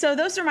whiplashy. So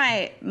those are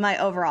my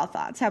overall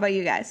thoughts. How about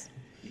you guys?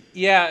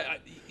 Yeah,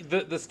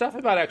 the stuff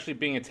about actually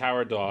being a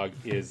tower dog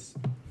is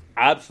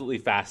absolutely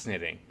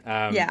fascinating.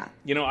 Yeah.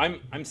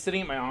 I'm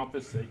sitting at my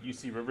office at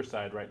UC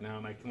Riverside right now,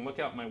 and I can look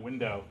out my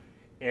window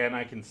and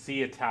I can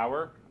see a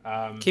tower.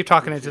 Keep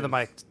talking into the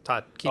mic,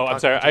 Todd. I'm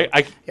sorry.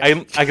 I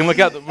can look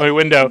out my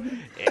window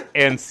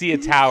and see a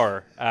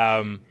tower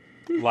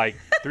like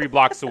 3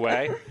 blocks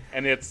away,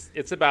 and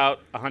it's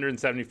about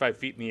 175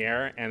 feet in the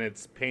air, and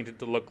it's painted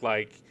to look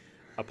like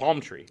a palm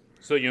tree.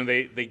 So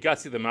they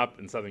gussy them up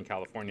in Southern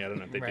California. I don't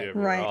know if they do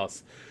everywhere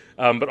else,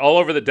 but all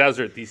over the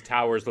desert, these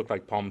towers look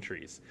like palm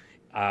trees,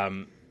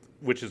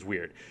 which is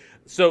weird.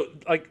 So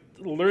like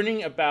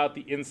learning about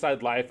the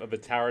inside life of a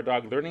tower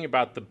dog, learning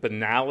about the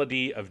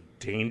banality of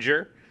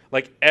danger.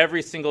 Like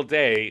every single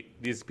day,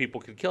 these people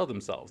could kill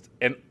themselves,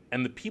 and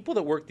the people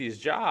that work these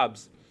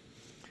jobs,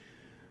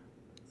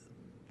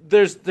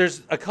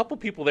 there's a couple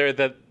people there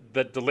that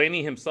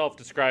Delaney himself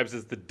describes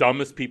as the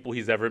dumbest people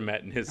he's ever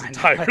met in his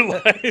entire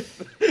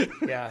life.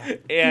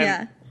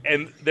 Yeah,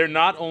 and they're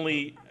not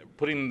only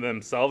putting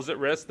themselves at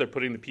risk, they're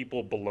putting the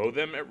people below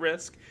them at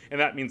risk,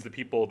 and that means the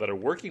people that are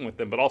working with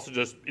them, but also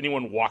just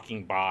anyone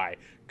walking by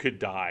could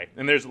die.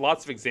 And there's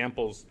lots of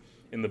examples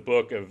in the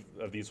book of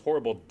these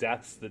horrible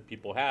deaths that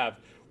people have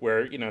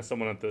where,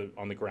 someone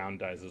on the ground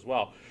dies as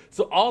well.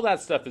 So all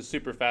that stuff is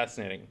super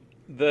fascinating.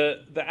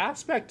 The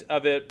aspect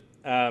of it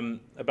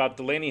about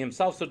Delaney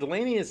himself, so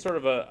Delaney is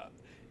sort of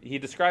he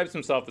describes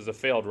himself as a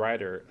failed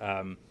writer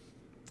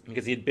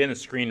because he had been a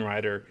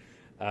screenwriter,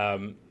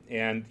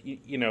 and,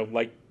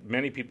 like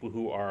many people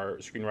who are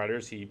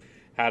screenwriters, he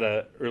had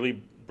a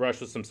early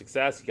brush with some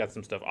success. He got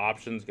some stuff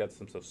options, got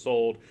some stuff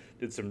sold,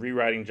 did some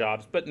rewriting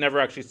jobs, but never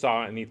actually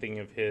saw anything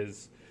of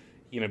his,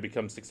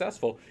 become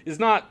successful. Is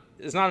not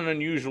an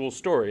unusual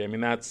story. I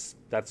mean, that's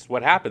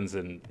what happens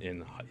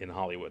in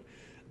Hollywood,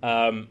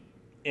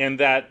 and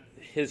that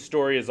his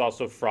story is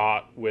also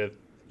fraught with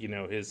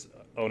his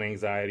own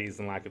anxieties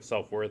and lack of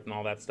self-worth and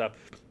all that stuff.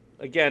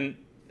 Again,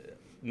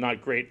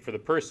 not great for the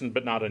person,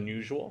 but not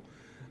unusual.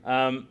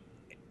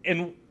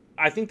 And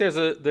I think there's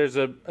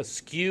a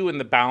skew in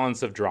the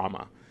balance of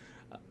drama.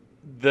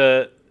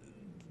 The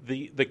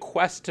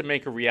quest to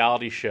make a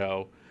reality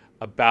show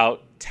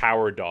about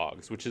tower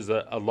dogs, which is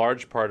a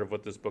large part of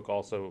what this book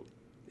also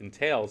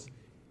entails,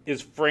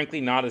 is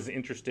frankly not as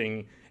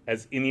interesting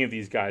as any of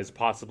these guys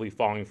possibly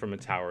falling from a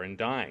tower and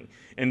dying.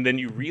 And then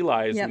you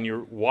realize when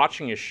you're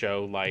watching a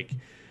show like,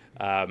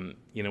 one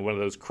of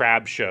those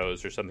crab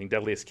shows or something,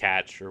 Deadliest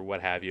Catch or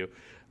what have you,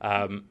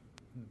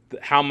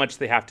 how much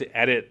they have to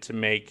edit to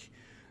make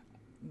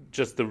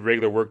just the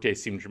regular workday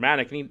seem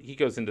dramatic. And he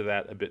goes into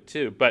that a bit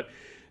too. But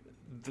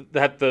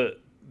that the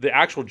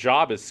actual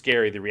job is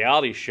scary. The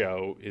reality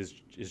show is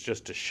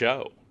just a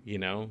show,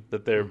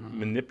 that they're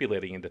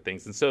manipulating into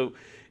things. And so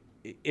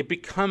it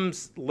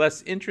becomes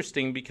less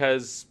interesting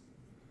because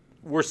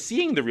we're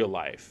seeing the real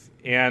life,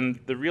 and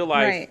the real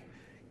life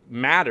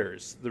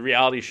matters. The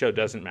reality show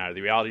doesn't matter.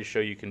 The reality show,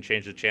 you can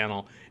change the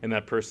channel and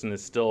that person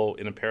is still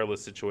in a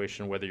perilous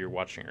situation whether you're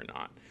watching or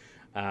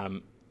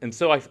not. And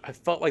so I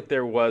felt like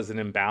there was an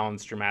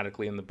imbalance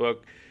dramatically in the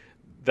book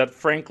that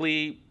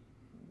frankly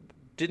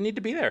didn't need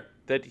to be there.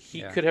 That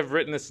he could have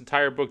written this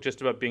entire book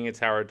just about being a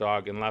tower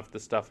dog and left the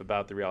stuff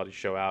about the reality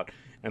show out,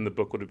 and the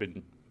book would have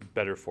been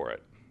better for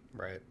it.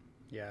 Right.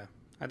 Yeah.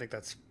 I think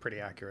that's pretty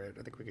accurate.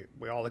 I think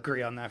we all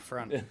agree on that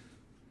front.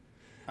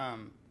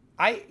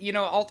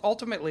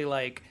 Ultimately,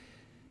 like,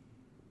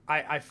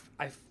 I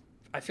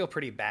feel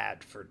pretty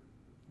bad for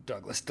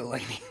Douglas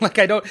Delaney. Like,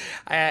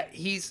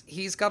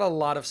 he's got a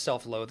lot of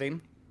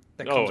self-loathing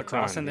that comes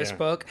across in this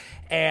book.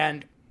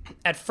 And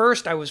at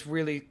first I was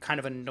really kind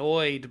of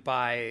annoyed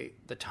by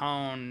the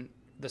tone,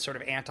 the sort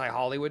of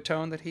anti-Hollywood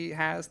tone that he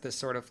has, this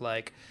sort of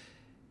like,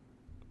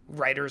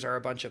 writers are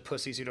a bunch of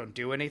pussies who don't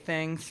do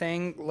anything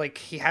thing. Like,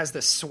 he has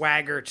this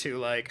swagger to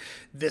like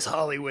this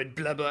Hollywood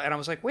blah blah, and I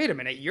was like, wait a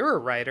minute, you're a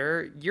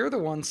writer, you're the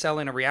one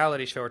selling a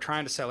reality show or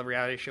trying to sell a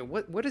reality show.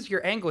 What is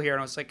your angle here?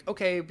 And I was like,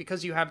 okay,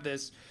 because you have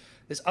this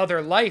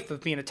other life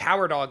of being a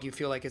tower dog, you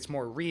feel like it's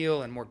more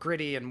real and more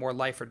gritty and more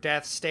life or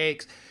death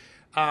stakes.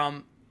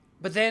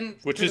 But then,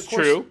 which is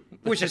true,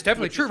 which is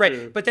definitely true,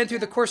 right? But then through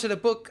the course of the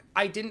book,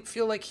 I didn't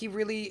feel like he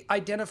really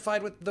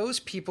identified with those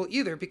people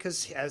either,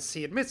 because as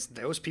he admits,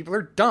 those people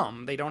are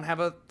dumb. They don't have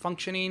a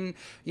functioning,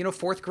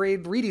 fourth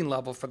grade reading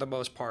level for the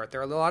most part.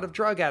 There are a lot of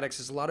drug addicts.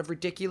 There's a lot of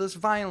ridiculous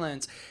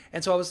violence.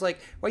 And so I was like,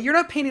 well, you're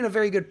not painting a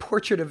very good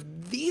portrait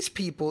of these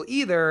people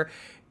either.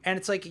 And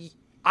it's like,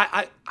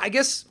 I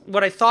guess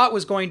what I thought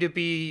was going to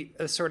be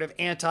a sort of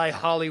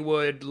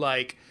anti-Hollywood,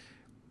 like,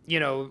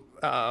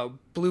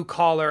 blue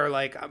collar,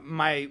 like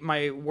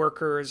my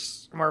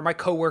workers or my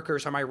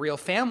coworkers are my real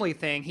family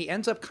thing. He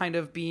ends up kind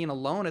of being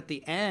alone at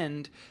the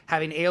end,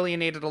 having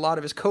alienated a lot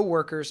of his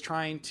coworkers,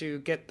 trying to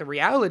get the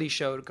reality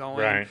show going.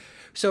 Right.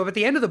 So at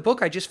the end of the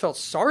book, I just felt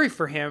sorry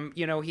for him.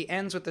 He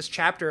ends with this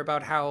chapter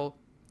about how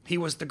he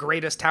was the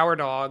greatest tower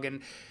dog,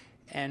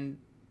 and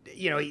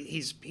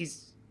he's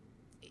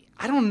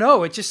I don't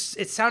know. It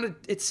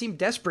seemed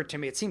desperate to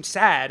me. It seemed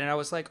sad. And I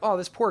was like, oh,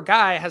 this poor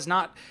guy has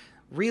not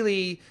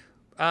really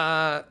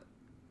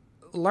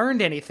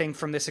learned anything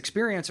from this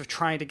experience of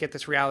trying to get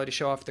this reality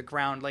show off the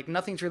ground. Like,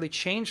 nothing's really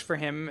changed for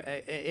him.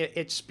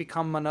 It's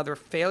become another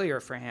failure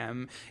for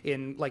him.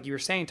 In, like you were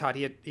saying, Todd,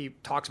 he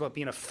talks about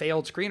being a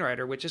failed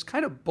screenwriter, which is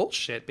kind of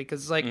bullshit,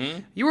 because like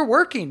you were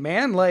working,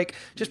 man. Like,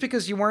 just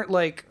because you weren't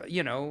like,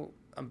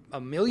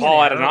 a millionaire.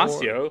 Paul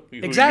Atanasio.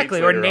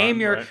 Exactly. Or name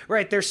your...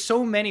 Right. There's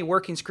so many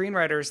working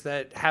screenwriters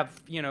that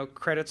have,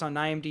 credits on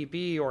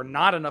IMDb, or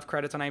not enough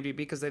credits on IMDb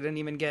because they didn't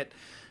even get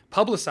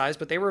publicized,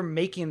 but they were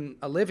making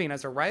a living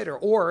as a writer.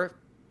 Or,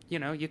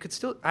 you could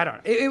still... I don't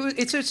know.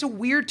 It's a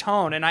weird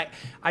tone. And I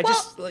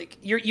just, like...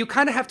 You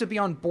kind of have to be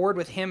on board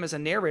with him as a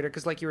narrator,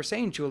 because like you were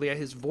saying, Julia,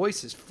 his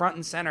voice is front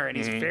and center, and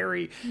he's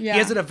very... Yeah. He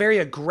has a very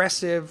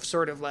aggressive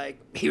sort of like,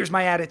 here's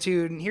my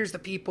attitude, and here's the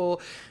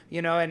people,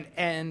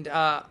 and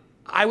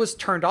I was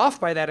turned off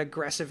by that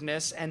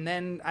aggressiveness, and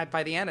then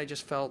by the end, I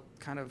just felt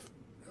kind of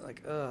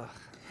like, ugh.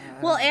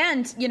 Well,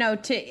 and,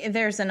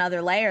 there's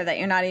another layer that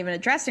you're not even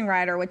addressing,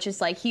 Ryder, which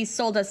is like, he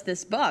sold us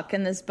this book,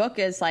 and this book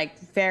is like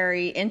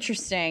very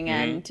interesting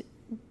and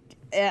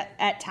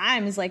at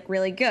times like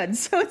really good.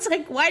 So it's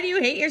like, why do you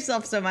hate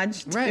yourself so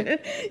much?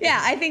 Right. Yeah,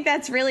 I think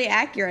that's really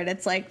accurate.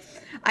 It's like,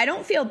 I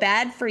don't feel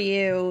bad for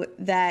you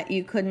that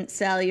you couldn't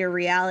sell your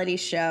reality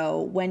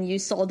show when you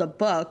sold a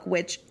book,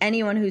 which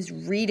anyone who's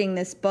reading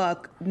this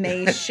book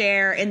may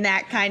share in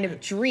that kind of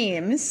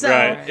dream. So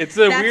right. It's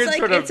a weird like,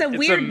 sort of, it's a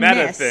weird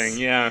meta miss. thing.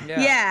 Yeah.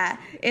 Yeah.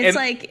 It's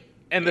like...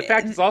 And the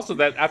fact is also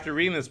that after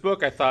reading this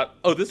book, I thought,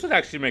 oh, this would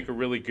actually make a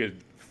really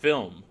good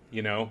film,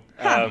 a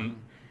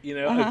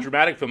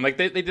dramatic film. Like,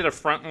 they did a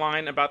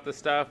Frontline about this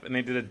stuff, and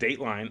they did a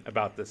Dateline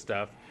about this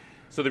stuff.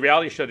 So the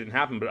reality show didn't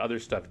happen, but other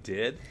stuff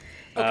did.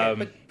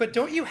 Okay, but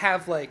don't you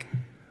have like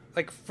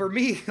for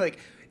me, like,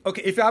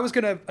 okay, if I was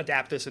going to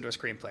adapt this into a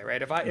screenplay,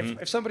 right?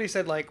 If somebody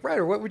said like,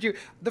 Ryder, what would you?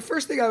 The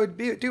first thing I would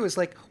do is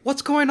like,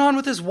 what's going on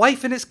with his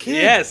wife and his kid?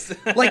 Yes,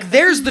 like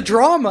there's the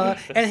drama,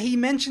 and he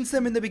mentions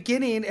them in the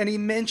beginning, and he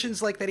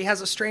mentions like that he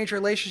has a strange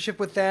relationship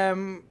with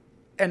them,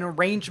 an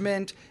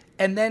arrangement.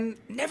 And then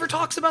never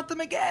talks about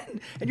them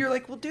again. And you're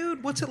like, well,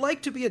 dude, what's it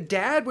like to be a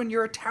dad when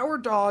you're a tower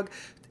dog?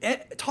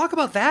 Talk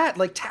about that.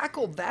 Like,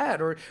 tackle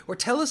that. Or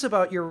tell us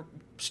about your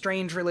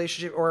strange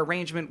relationship or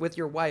arrangement with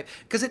your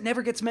wife. Because it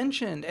never gets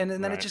mentioned. And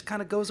then it just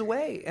kind of goes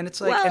away. And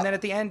it's like, and then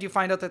at the end you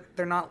find out that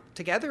they're not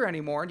together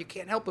anymore. And you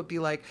can't help but be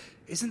like,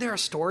 isn't there a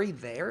story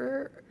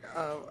there?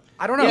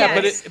 I don't know. Yeah,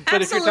 yes,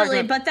 but if you're talking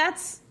about... but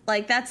that's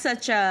like that's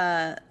such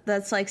a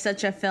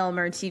film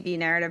or TV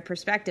narrative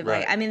perspective. Right.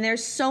 Like, I mean,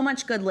 there's so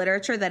much good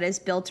literature that is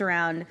built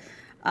around.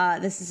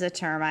 This is a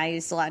term I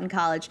used a lot in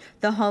college,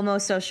 the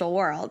homosocial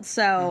world.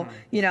 So,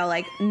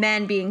 like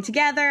men being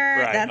together,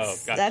 Right.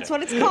 That's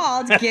what it's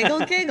called.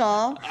 Giggle,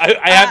 giggle.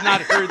 I have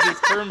not heard this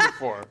term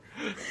before.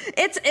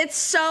 It's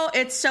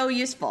so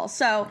useful.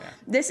 So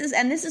this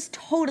is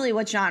totally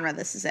what genre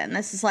this is in.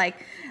 This is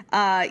like,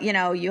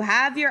 you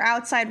have your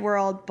outside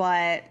world,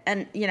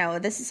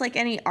 this is like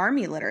any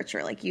army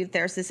literature. Like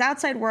there's this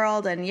outside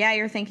world, and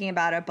you're thinking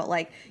about it, but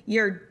like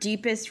your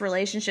deepest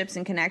relationships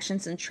and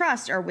connections and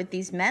trust are with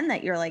these men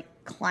that you're like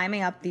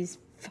climbing up these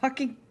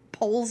fucking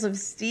poles of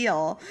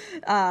steel,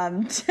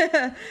 like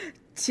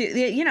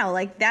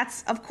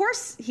that's, of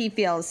course he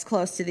feels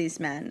close to these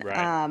men. Right.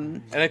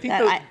 And I think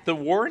the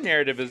war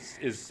narrative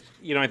is,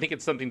 I think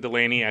it's something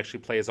Delaney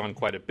actually plays on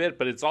quite a bit,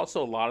 but it's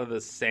also a lot of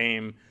the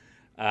same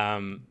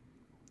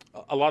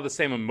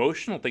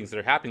emotional things that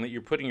are happening, that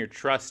you're putting your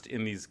trust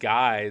in these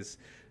guys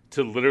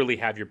to literally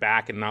have your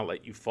back and not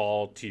let you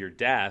fall to your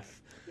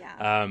death.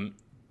 Yeah.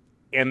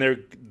 And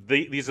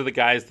these are the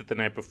guys that the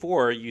night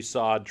before you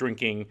saw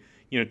drinking,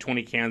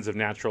 20 cans of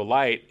Natural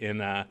Light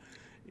in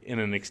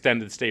an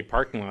extended stay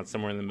parking lot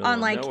somewhere in the middle of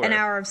nowhere. On like an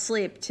hour of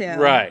sleep too.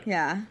 Right.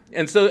 Yeah.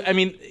 And so, I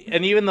mean,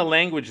 and even the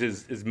language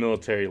is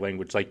military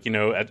language. Like,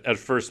 at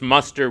first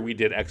muster, we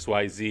did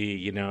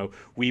XYZ,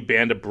 we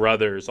band of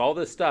brothers, all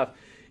this stuff.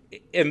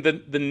 And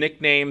the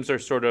nicknames are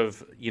sort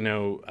of,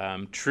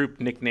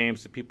 troop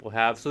nicknames that people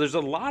have. So there's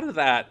a lot of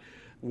that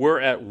we're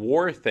at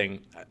war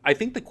thing. I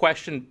think the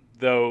question,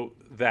 though,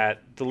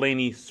 that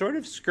Delaney sort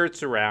of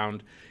skirts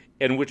around,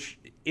 and which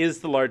is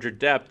the larger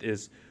depth,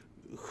 is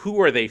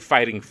who are they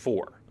fighting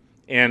for?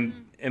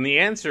 And the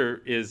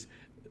answer is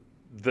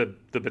the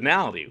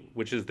banality,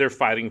 which is they're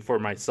fighting for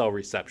my cell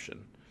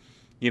reception.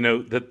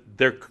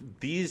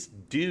 These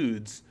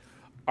dudes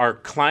are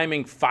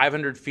climbing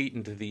 500 feet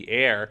into the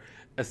air,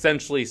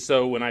 essentially.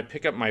 So when I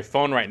pick up my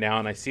phone right now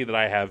and I see that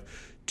I have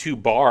 2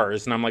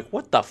 bars, and I'm like,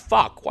 what the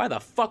fuck? Why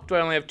the fuck do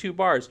I only have 2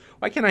 bars?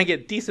 Why can't I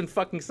get decent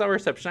fucking cell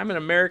reception? I'm an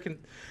American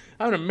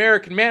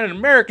man in an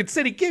American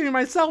city. Give me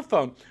my cell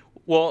phone.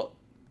 Well,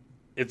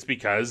 it's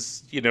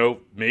because,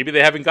 maybe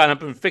they haven't gone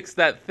up and fixed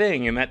that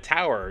thing in that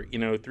tower,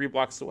 3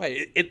 blocks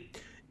away.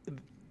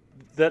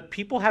 That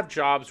people have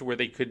jobs where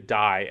they could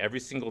die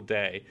every single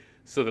day,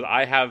 so that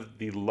I have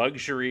the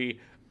luxury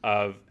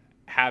of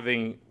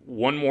having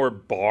one more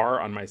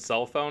bar on my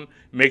cell phone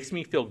makes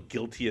me feel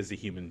guilty as a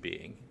human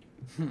being.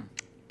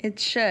 It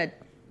should.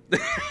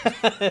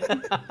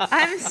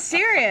 I'm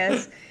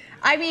serious.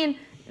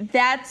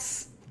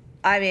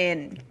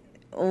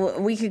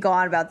 We could go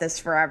on about this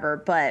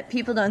forever, but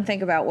people don't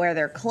think about where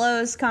their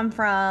clothes come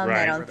from. Right.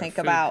 They don't think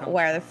about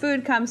where their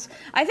food comes.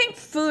 I think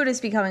food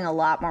is becoming a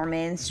lot more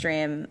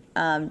mainstream,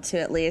 to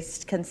at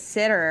least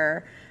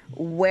consider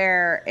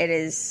where it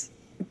is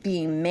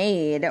being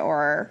made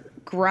or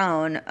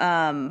grown.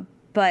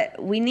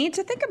 But we need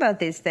to think about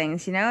these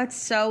things. It's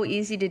so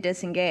easy to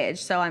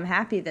disengage. So I'm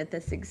happy that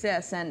this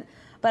exists.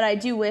 But I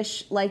do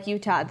wish, like you,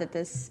 Todd, that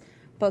this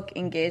book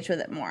engaged with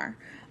it more.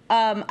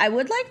 I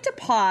would like to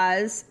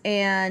pause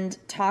and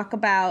talk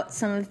about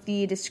some of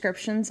the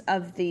descriptions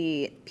of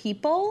the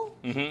people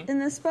in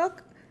this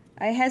book.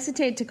 I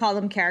hesitate to call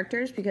them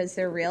characters because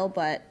they're real,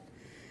 but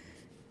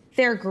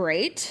they're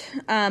great.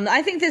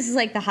 I think this is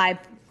like the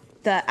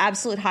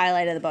absolute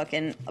highlight of the book,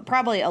 and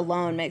probably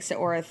alone makes it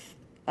worth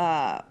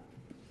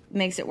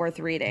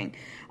reading.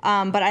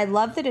 But I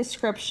love the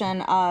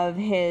description of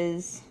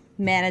his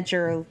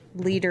manager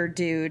leader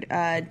dude,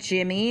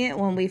 Jimmy.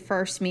 When we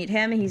first meet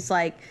him, he's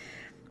like,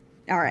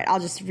 all right, I'll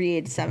just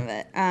read some of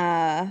it.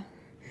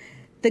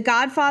 The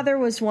Godfather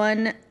was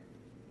one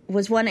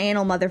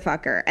anal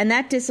motherfucker, and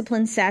that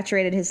discipline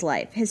saturated his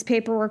life. His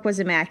paperwork was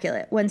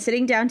immaculate. When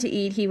sitting down to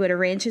eat, he would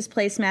arrange his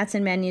placemats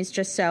and menus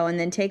just so, and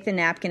then take the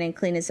napkin and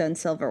clean his own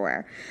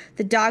silverware.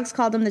 The dogs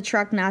called him the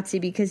truck Nazi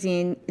because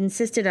he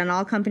insisted on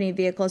all company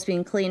vehicles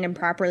being cleaned and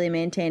properly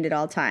maintained at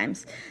all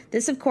times.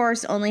 This, of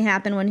course, only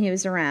happened when he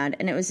was around,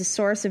 and it was a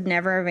source of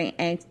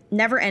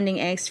never-ending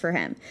angst for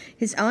him.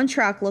 His own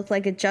truck looked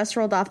like it just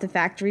rolled off the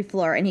factory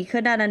floor, and he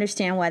could not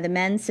understand why the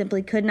men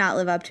simply could not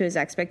live up to his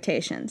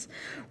expectations.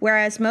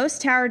 Whereas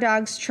most Tower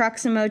Dog's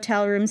trucks and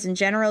motel rooms in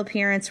general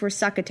appearance were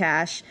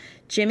succotash,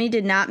 Jimmy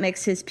did not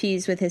mix his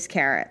peas with his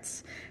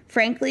carrots.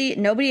 Frankly,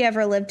 nobody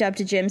ever lived up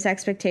to Jim's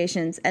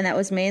expectations, and that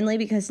was mainly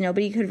because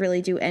nobody could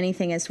really do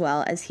anything as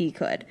well as he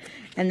could.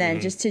 And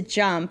then just to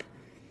jump,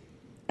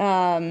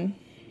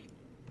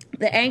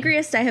 the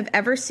angriest I have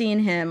ever seen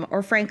him,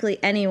 or frankly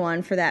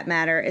anyone for that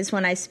matter, is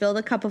when I spilled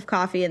a cup of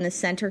coffee in the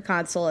center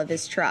console of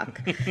his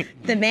truck.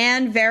 The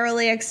man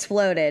verily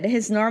exploded.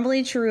 His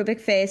normally cherubic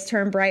face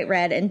turned bright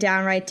red and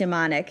downright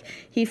demonic.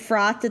 He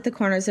frothed at the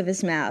corners of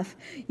his mouth.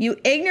 "You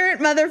ignorant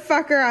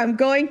motherfucker, I'm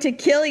going to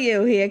kill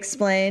you," he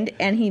explained,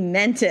 and he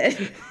meant it.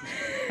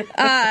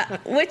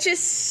 Which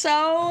is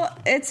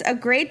it's a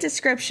great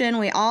description.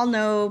 We all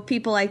know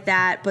people like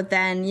that, but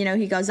then,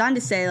 he goes on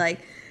to say, like,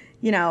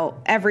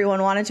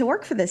 everyone wanted to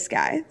work for this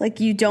guy. Like,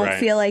 you don't Right.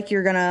 feel like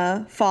you're going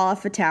to fall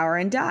off a tower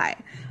and die.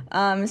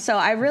 So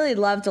I really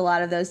loved a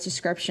lot of those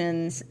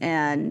descriptions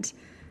and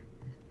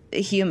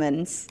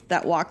humans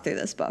that walk through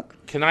this book.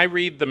 Can I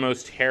read the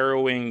most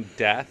harrowing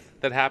death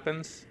that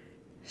happens?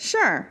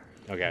 Sure.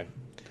 Okay.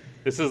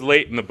 This is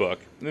late in the book.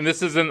 And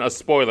this isn't a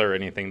spoiler or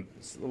anything.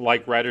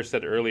 Like Ryder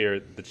said earlier,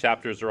 the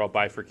chapters are all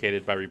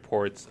bifurcated by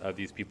reports of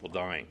these people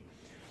dying.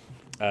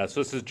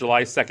 So this is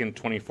July 2nd,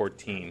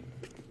 2014.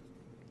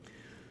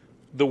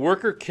 The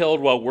worker killed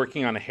while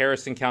working on a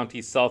Harrison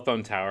County cell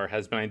phone tower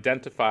has been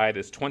identified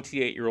as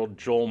 28-year-old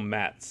Joel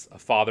Metz, a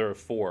father of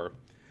 4.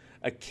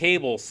 A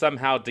cable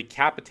somehow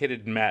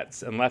decapitated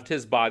Metz and left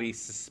his body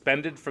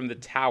suspended from the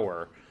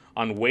tower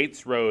on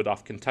Waits Road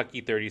off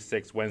Kentucky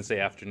 36 Wednesday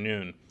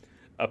afternoon.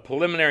 A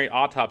preliminary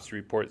autopsy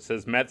report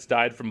says Metz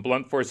died from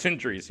blunt force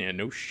injuries. Yeah,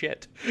 no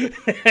shit.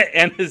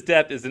 And his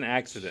death is an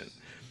accident.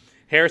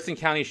 Harrison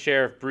County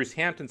Sheriff Bruce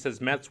Hampton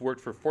says Metz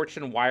worked for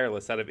Fortune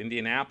Wireless out of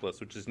Indianapolis,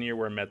 which is near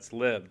where Metz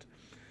lived.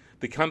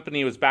 The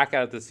company was back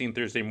out at the scene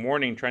Thursday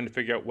morning trying to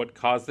figure out what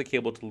caused the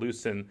cable to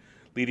loosen,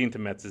 leading to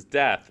Metz's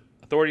death.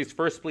 Authorities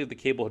first believed the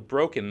cable had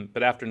broken,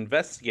 but after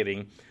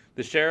investigating,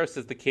 the sheriff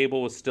says the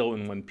cable was still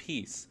in one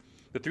piece.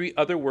 The 3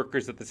 other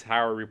workers at the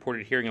tower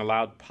reported hearing a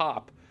loud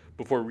pop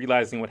before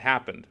realizing what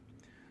happened.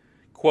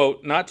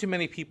 Quote, "Not too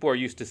many people are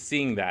used to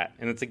seeing that,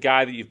 and it's a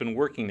guy that you've been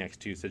working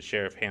next to," said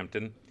Sheriff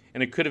Hampton.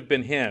 "And it could have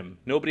been him.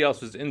 Nobody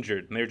else was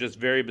injured, and they were just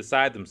very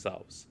beside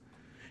themselves."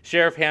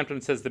 Sheriff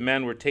Hampton says the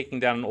men were taking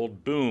down an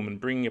old boom and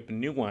bringing up a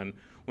new one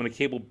when a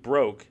cable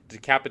broke,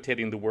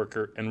 decapitating the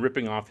worker and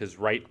ripping off his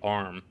right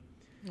arm.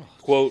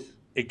 Quote,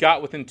 "It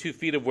got within 2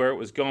 feet of where it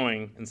was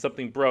going, and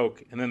something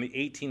broke, and then the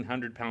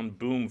 1,800-pound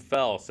boom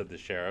fell," said the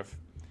sheriff.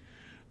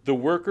 The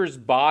worker's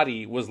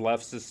body was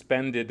left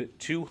suspended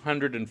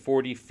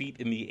 240 feet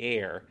in the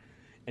air,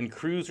 and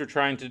crews were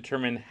trying to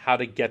determine how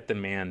to get the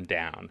man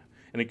down.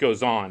 And it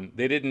goes on.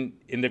 They didn't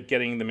end up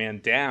getting the man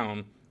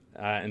down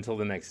until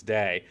the next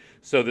day.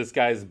 So this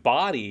guy's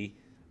body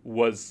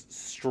was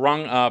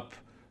strung up,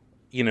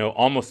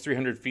 almost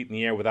 300 feet in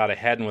the air without a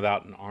head and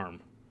without an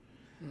arm.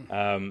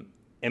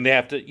 And they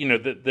have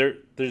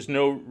to, there's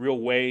no real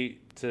way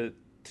to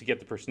get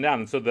the person down.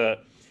 And so the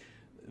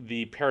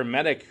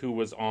paramedic who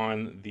was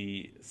on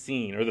the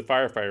scene, or the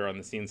firefighter on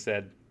the scene,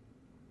 said,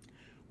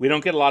 "We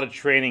don't get a lot of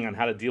training on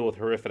how to deal with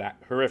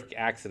horrific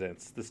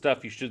accidents, the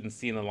stuff you shouldn't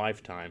see in a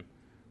lifetime.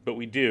 But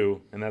we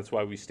do, and that's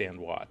why we stand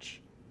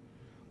watch."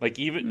 Like,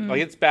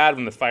 it's bad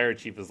when the fire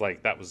chief is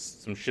like, "That was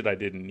some shit I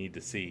didn't need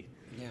to see."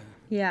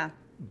 Yeah.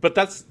 But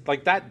that's,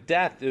 like, that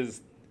death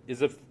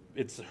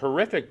it's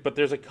horrific, but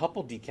there's a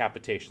couple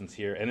decapitations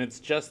here, and it's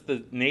just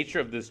the nature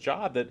of this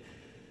job that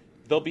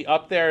they'll be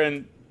up there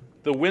and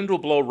the wind will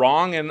blow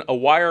wrong and a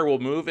wire will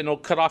move and it'll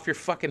cut off your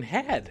fucking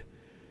head.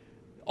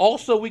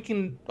 Also, we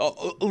can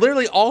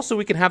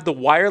have the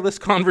wireless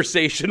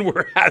conversation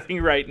we're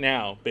having right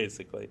now,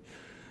 basically.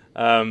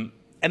 That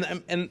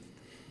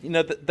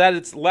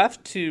it's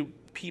left to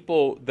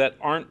people that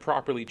aren't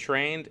properly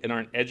trained and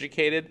aren't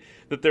educated,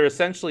 that they're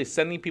essentially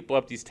sending people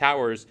up these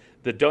towers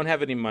that don't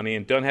have any money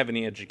and don't have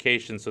any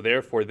education, so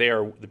therefore they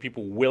are the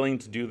people willing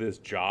to do this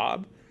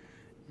job.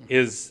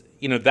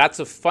 That's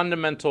a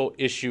fundamental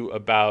issue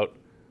about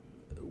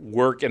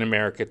work in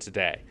America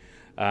today.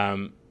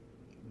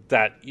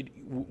 That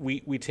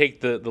we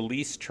take the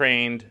least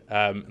trained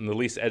and the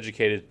least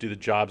educated to do the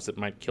jobs that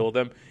might kill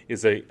them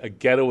is a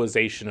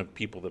ghettoization of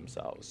people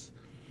themselves.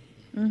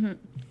 Mm-hmm.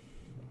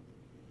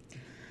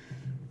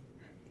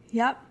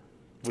 Yep.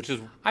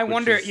 I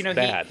wonder,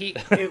 bad.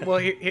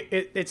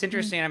 it's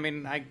interesting. I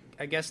mean,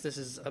 I guess this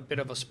is a bit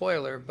of a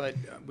spoiler, but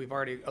we've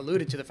already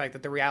alluded to the fact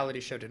that the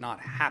reality show did not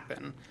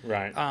happen.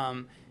 Right.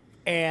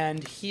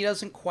 And he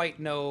doesn't quite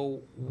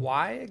know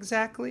why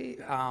exactly.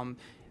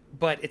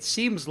 But it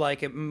seems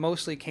like it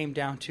mostly came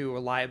down to a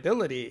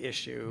liability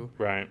issue.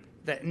 Right.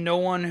 That no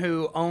one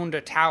who owned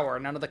a tower,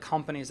 none of the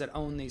companies that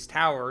own these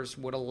towers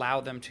would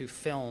allow them to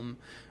film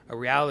a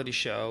reality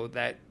show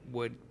that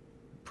would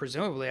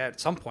presumably at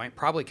some point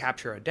probably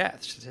capture a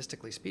death,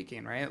 statistically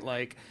speaking, right?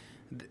 Like,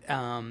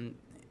 and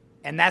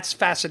that's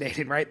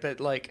fascinating, right? That,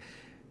 like,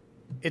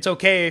 it's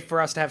okay for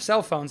us to have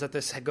cell phones that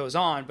this goes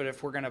on, but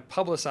if we're going to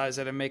publicize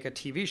it and make a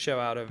TV show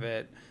out of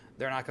it,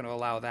 they're not going to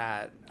allow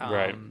that.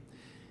 Right.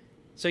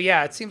 So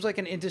yeah, it seems like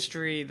an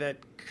industry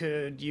that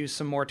could use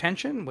some more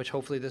attention, which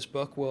hopefully this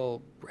book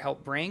will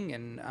help bring,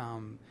 and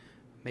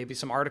maybe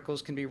some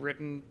articles can be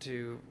written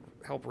to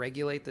help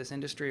regulate this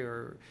industry,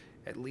 or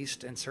at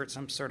least insert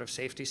some sort of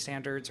safety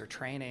standards or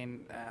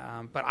training.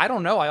 But I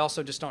don't know. I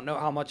also just don't know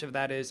how much of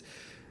that is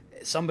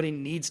somebody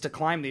needs to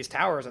climb these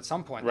towers at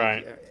some point.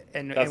 Right.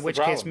 And in which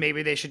case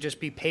maybe they should just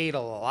be paid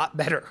a lot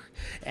better.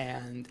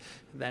 And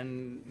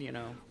then,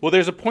 Well,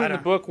 there's a point in the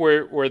book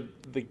where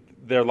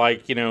they're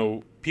like,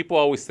 people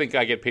always think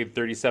I get paid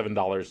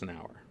 $37 an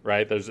hour,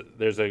 right? There's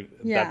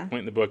that point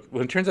in the book.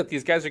 Well, it turns out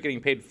these guys are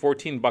getting paid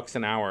 $14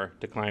 an hour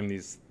to climb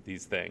these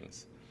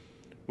things,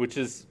 which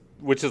is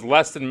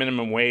less than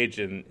minimum wage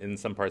in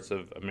some parts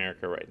of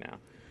America right now.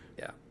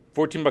 Yeah.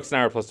 $14 an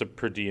hour plus a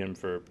per diem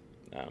for,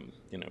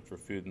 for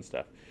food and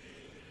stuff.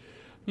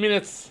 I mean,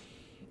 it's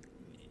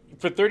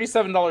for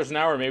 $37 an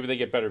hour. Maybe they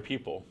get better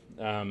people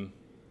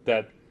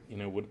that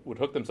would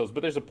hook themselves.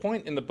 But there's a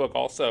point in the book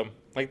also,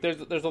 like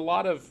there's a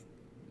lot of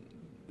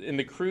in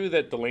the crew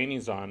that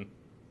Delaney's on.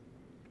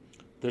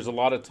 There's a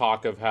lot of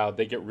talk of how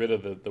they get rid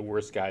of the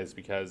worst guys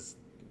because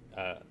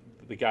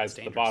the guys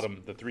at the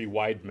bottom, the three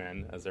wide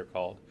men, as they're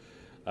called,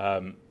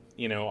 are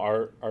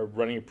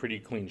running a pretty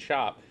clean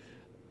shop.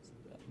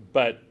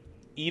 But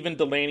even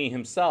Delaney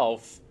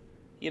himself,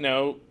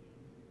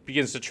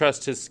 begins to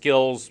trust his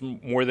skills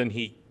more than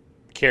he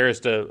cares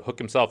to hook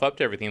himself up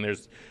to everything.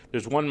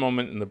 There's one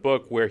moment in the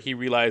book where he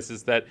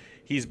realizes that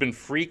he's been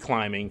free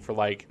climbing for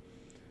like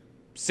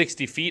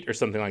 60 feet or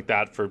something like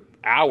that for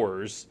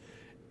hours.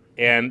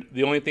 And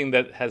the only thing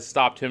that has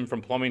stopped him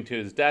from plummeting to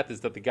his death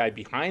is that the guy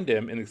behind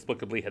him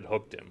inexplicably had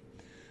hooked him.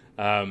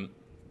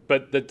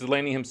 But that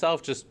Delaney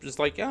himself just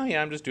like, oh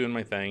yeah, I'm just doing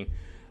my thing.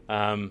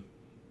 I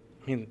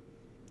mean,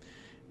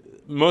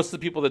 most of the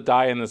people that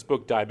die in this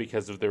book die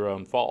because of their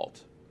own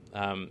fault,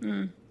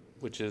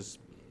 which is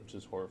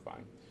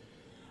horrifying.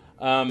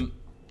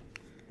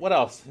 What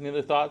else? Any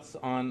other thoughts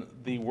on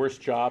the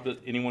worst job that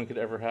anyone could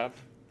ever have?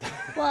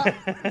 Well,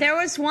 there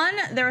was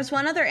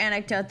one other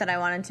anecdote that I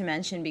wanted to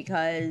mention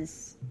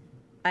because,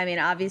 I mean,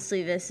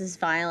 obviously this is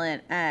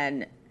violent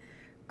and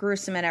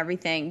gruesome and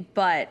everything,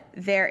 but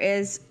there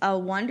is a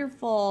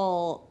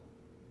wonderful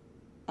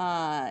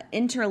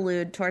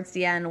interlude towards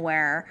the end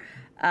where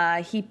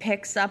he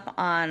picks up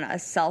on a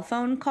cell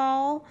phone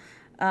call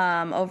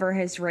over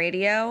his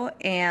radio,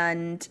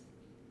 and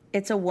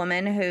it's a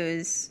woman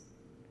who's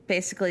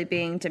basically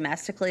being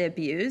domestically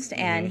abused,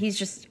 and he's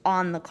just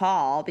on the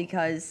call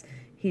because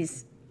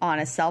he's on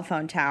a cell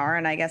phone tower,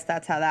 and I guess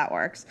that's how that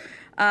works.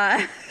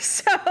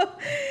 So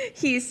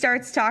he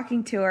starts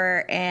talking to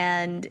her,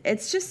 and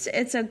it's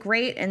a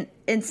great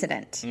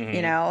incident,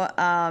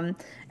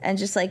 and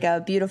just like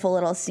a beautiful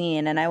little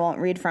scene, and I won't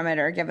read from it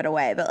or give it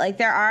away, but like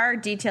there are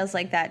details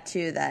like that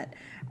too that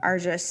are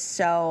just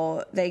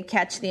so, they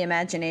catch the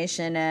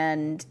imagination,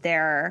 and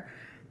they're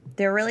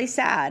really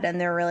sad and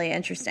they're really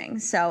interesting.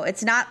 So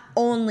it's not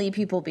only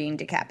people being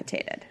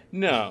decapitated.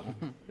 No.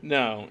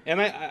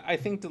 And I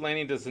think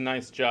Delaney does a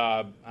nice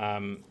job,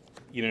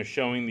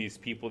 showing these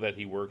people that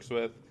he works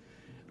with.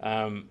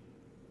 And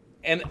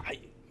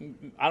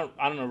I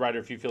don't know, Ryder,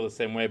 if you feel the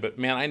same way, but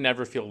man, I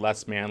never feel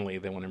less manly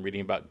than when I'm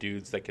reading about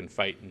dudes that can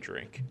fight and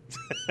drink.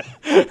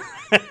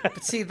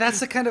 But see, that's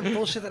the kind of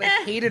bullshit that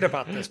I hated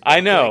about this book. I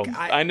know.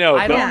 I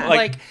don't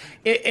but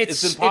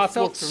it's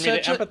impossible for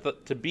me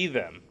to be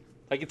them.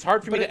 Like, it's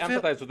hard for me to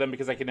empathize with them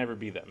because I can never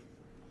be them.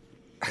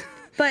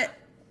 But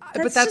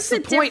that's the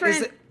point.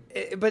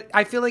 But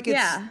I feel like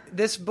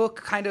this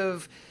book kind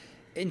of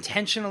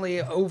intentionally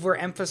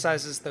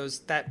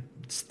overemphasizes that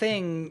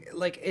thing.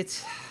 Like,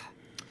 it's,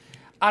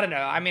 I don't know.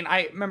 I mean,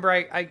 I remember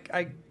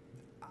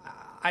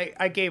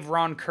I gave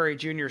Ron Curry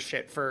Jr.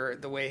 shit for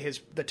the way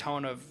the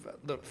tone of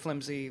the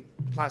Flimsy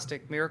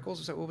Plastic Miracles.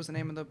 Is that what was the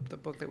name of the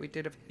book that we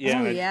did?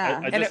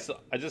 Yeah,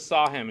 I just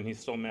saw him and he's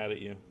still mad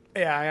at you.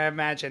 Yeah, I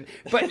imagine.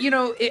 But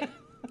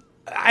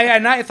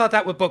I thought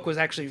that book was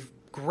actually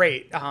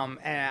great. And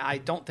I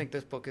don't think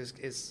this book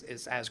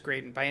is as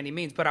great by any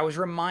means. But I was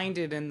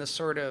reminded in the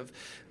sort of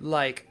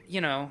like,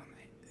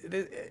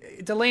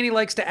 Delaney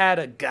likes to add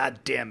a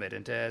 "God damn it"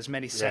 into as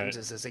many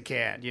sentences as he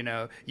can.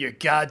 You're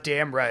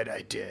goddamn right,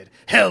 I did.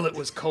 Hell, it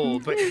was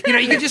cold. But you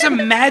can just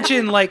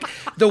imagine like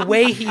the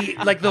way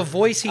the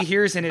voice he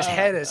hears in his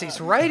head as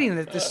he's writing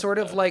it. This sort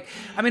of like,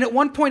 I mean, at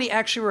one point he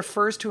actually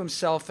refers to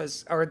himself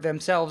as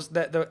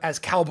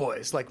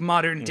cowboys, like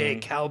modern day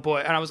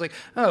cowboy. And I was like,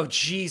 oh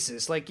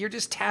Jesus, like you're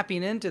just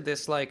tapping into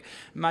this like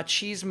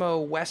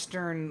machismo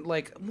Western,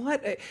 like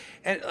what?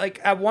 And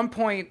like at one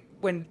point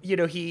when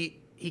he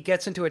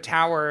gets into a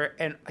tower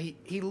and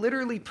he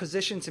literally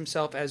positions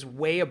himself as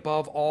way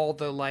above all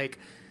the like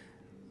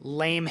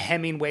lame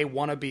Hemingway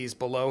wannabes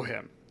below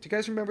him. Do you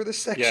guys remember this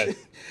section?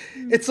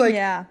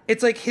 Yes.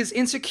 It's like his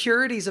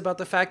insecurities about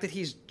the fact that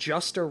he's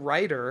just a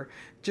writer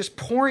just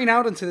pouring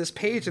out into this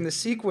page in this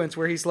sequence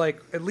where he's like,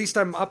 at least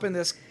I'm up in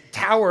this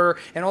tower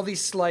and all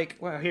these like,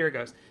 well, here it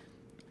goes.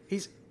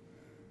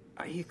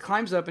 He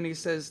climbs up and he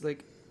says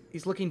like,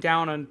 he's looking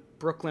down on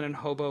Brooklyn and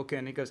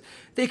Hoboken. He goes,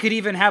 they could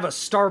even have a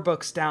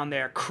Starbucks down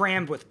there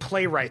crammed with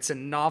playwrights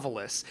and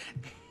novelists.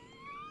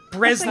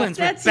 Breslins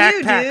with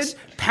backpacks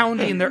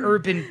pounding the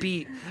urban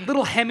beat.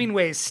 Little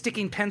Hemingways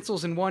sticking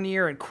pencils in one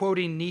ear and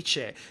quoting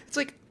Nietzsche. It's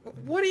like,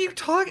 what are you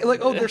talking?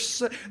 Like, oh,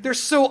 they're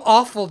so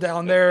awful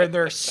down there in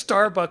their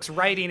Starbucks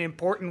writing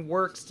important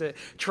works to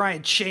try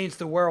and change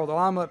the world. While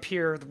I'm up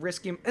here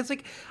risking. It's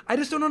like, I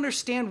just don't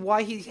understand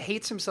why he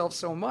hates himself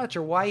so much,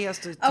 or why he has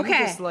to do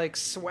this like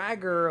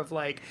swagger of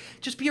like,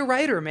 just be a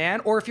writer, man.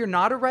 Or if you're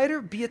not a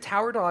writer, be a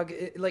tower dog.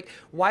 Like,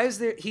 why is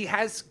there? He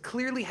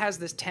clearly has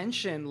this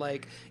tension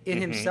like in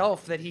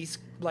himself that he's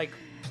like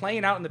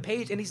playing out on the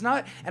page, and he's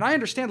not. And I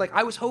understand. Like,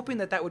 I was hoping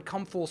that would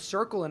come full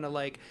circle into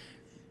like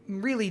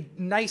really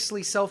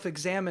nicely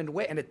self-examined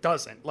way, and it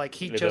doesn't. Like,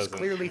 he just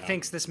clearly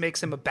thinks this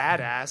makes him a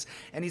badass,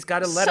 and he's got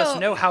to let us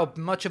know how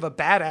much of a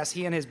badass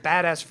he and his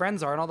badass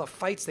friends are and all the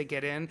fights they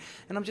get in.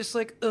 And I'm just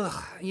like,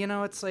 ugh,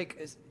 it's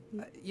like,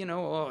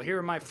 here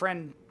are my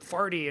friend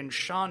Farty and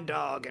Sean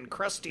Dog and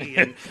Krusty,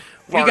 and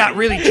we got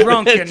really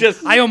drunk, and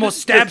I almost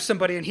stabbed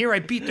somebody, and here I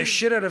beat the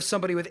shit out of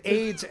somebody with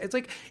AIDS. It's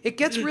like, it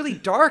gets really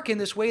dark in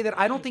this way that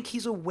I don't think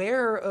he's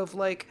aware of,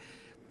 like,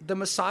 the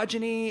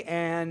misogyny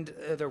and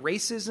the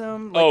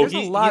racism. Like,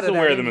 he's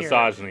aware of the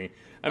misogyny.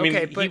 I mean,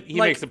 he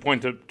makes a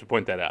point to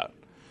point that out.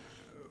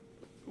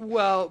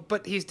 Well,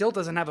 but he still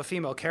doesn't have a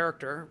female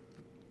character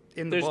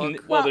in the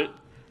book.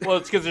 Well,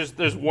 it's because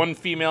there's one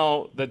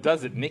female that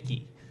does it,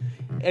 Nikki.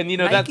 And,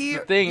 that's the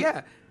thing.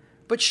 Yeah.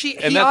 But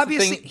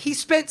he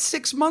spent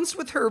 6 months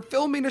with her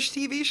filming a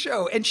TV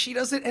show, and she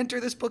doesn't enter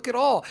this book at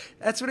all.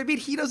 That's what I mean.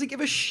 He doesn't give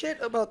a shit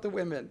about the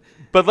women.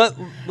 But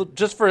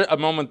just for a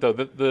moment, though,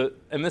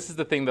 and this is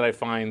the thing that I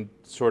find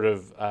sort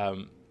of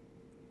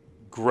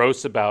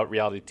gross about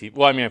reality TV.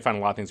 Well, I mean, I find a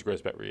lot of things gross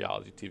about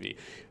reality TV.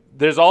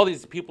 There's all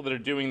these people that are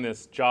doing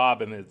this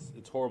job, and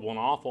it's horrible and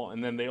awful,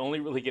 and then they only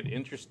really get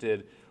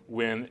interested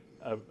when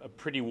a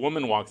pretty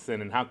woman walks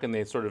in, and how can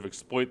they sort of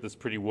exploit this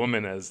pretty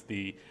woman as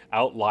the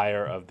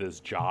outlier of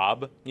this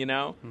job,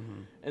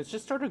 And it's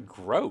just sort of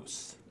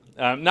gross.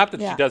 Not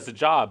that she does the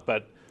job,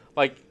 but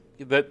like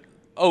that.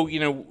 Oh,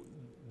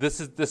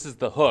 this is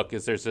the hook.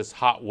 Is there's this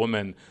hot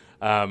woman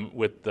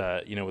with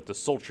the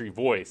sultry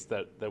voice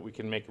that we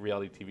can make a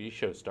reality TV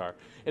show star.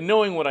 And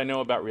knowing what I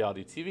know about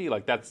reality TV,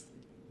 like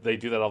they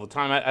do that all the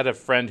time. I had a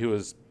friend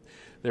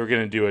they were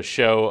going to do a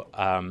show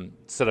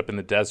set up in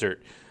the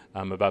desert.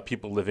 About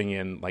people living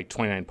in like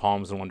 29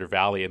 Palms and Wonder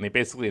Valley, and they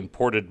basically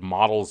imported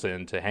models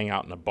in to hang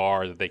out in a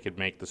bar that they could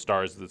make the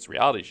stars of this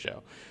reality show.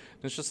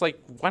 And it's just like,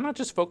 why not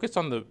just focus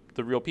on the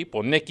real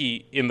people?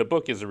 Nikki in the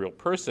book is a real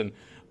person,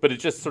 but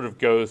it just sort of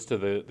goes to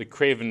the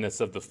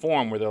cravenness of the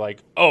form where they're like,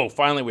 oh,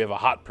 finally we have a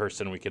hot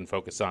person we can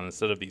focus on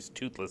instead of these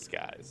toothless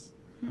guys.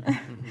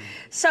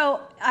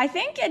 So I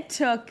think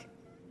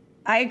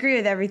I agree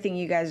with everything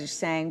you guys are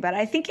saying, but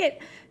I think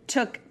it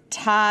took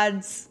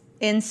Todd's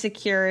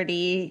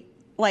insecurity,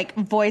 like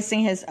voicing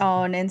his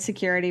own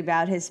insecurity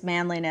about his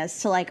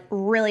manliness, to like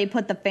really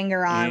put the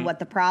finger on what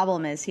the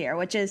problem is here,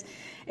 which is,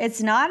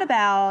 it's not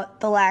about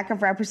the lack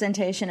of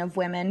representation of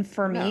women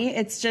for me.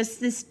 It's just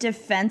this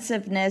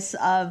defensiveness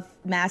of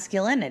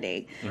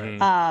masculinity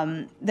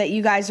that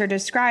you guys are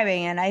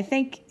describing. And I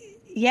think,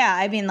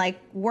 like,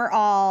 we're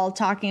all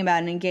talking about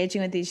and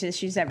engaging with these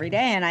issues every day.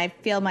 And I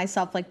feel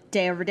myself, like,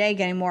 day over day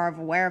getting more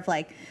aware of,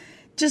 like,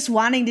 just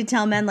wanting to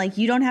tell men, like,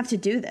 you don't have to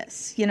do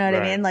this. You know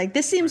what I mean? Like,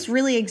 this seems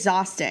really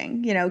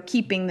exhausting,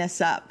 keeping this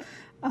up.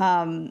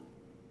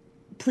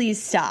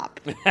 Please stop.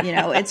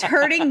 It's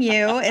hurting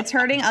you. It's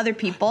hurting other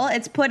people.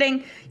 It's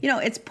putting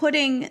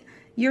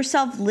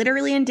yourself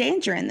literally in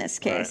danger in this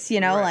case.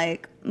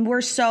 Like, we're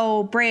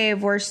so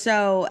brave. We're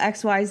so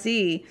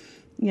XYZ.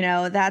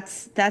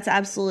 That's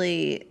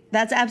absolutely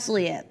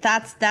it.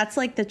 That's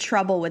like the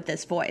trouble with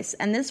this voice.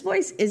 And this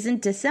voice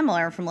isn't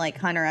dissimilar from like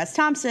Hunter S.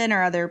 Thompson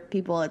or other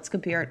people it's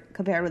compared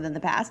with in the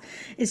past.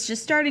 It's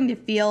just starting to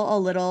feel a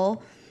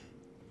little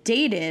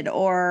dated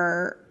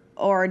or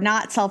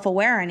not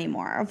self-aware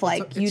anymore of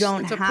like, you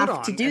don't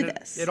have to do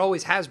this. It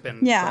always has been.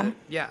 Yeah.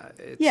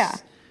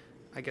 But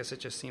I guess it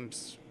just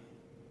seems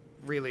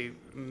really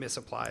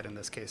misapplied in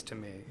this case to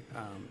me.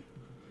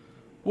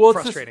 Well,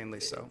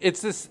 frustratingly so.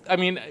 It's this. I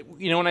mean,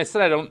 when I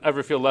said I don't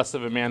ever feel less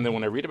of a man than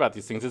when I read about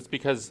these things, it's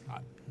because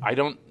I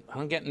don't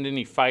get into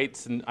any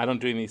fights and I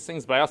don't do any of these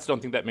things. But I also don't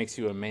think that makes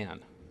you a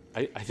man.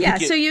 I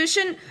think so you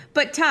shouldn't.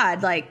 But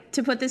Todd, like,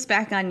 to put this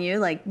back on you,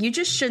 like, you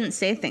just shouldn't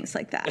say things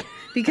like that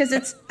because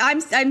it's.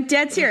 I'm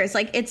dead serious.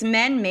 Like, it's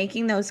men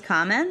making those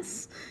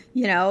comments,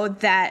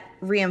 that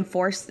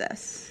reinforce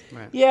this.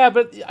 Right. Yeah,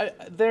 but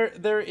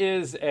there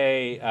is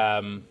a.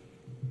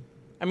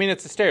 I mean,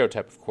 it's a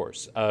stereotype, of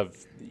course, of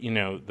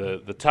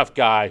the tough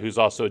guy who's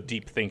also a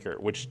deep thinker,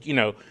 which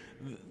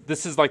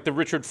this is like the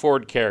Richard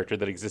Ford character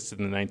that existed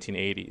in the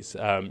 1980s.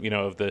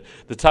 Of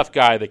the tough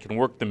guy that can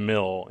work the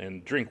mill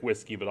and drink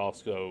whiskey, but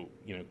also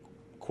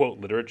quote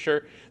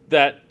literature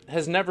that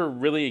has never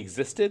really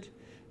existed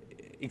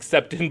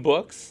except in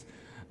books.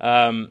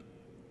 I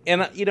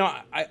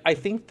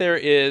think there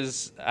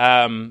is.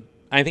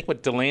 I think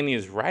what Delany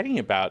is writing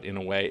about in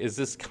a way is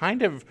this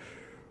kind of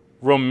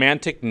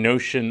romantic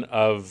notion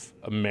of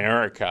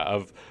America,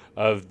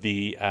 of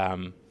the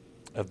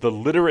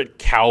literate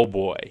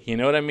cowboy, you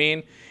know what I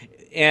mean,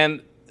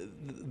 and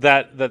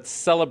that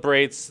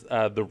celebrates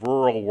the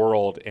rural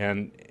world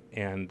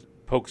and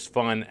pokes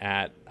fun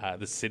at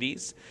the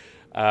cities,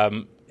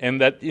 and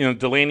that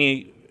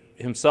Delany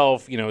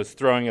himself is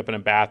throwing up in a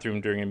bathroom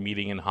during a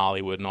meeting in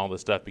Hollywood and all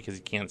this stuff because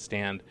he can't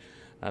stand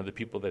the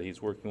people that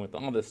he's working with,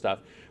 all this stuff.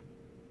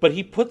 But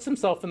he puts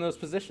himself in those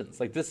positions.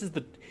 Like,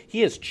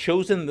 he has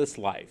chosen this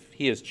life.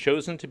 He has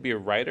chosen to be a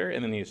writer,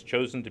 and then he has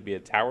chosen to be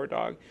a tower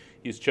dog.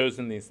 He's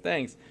chosen these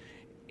things.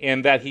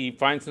 And that he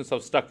finds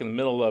himself stuck in the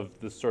middle of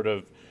this sort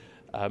of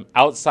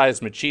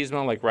outsized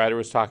machismo, like Ryder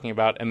was talking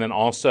about, and then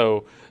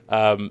also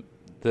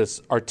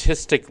this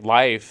artistic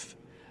life.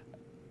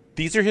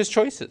 These are his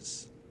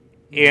choices.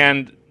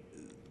 And,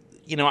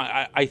 you know,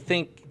 I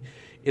think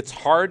it's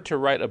hard to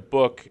write a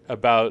book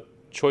about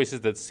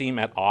choices that seem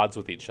at odds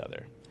with each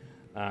other.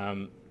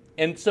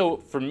 And so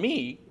for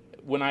me,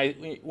 when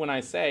I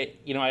say,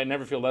 you know, I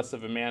never feel less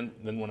of a man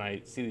than when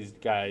I see these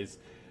guys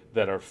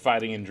that are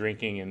fighting and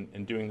drinking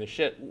and doing this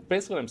shit,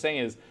 basically what I'm saying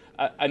is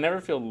I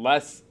never feel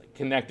less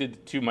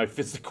connected to my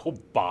physical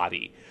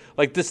body.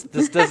 Like this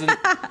doesn't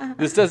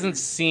this doesn't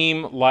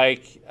seem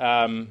like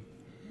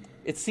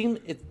it seems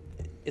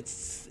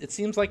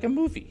like a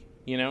movie.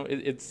 You know,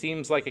 it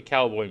seems like a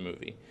cowboy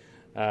movie,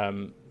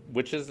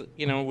 which is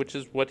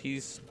what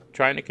he's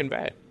trying to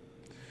convey.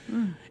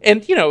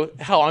 And, you know,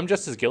 hell, I'm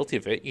just as guilty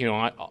of it. You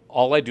know,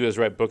 all I do is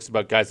write books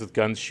about guys with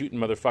guns shooting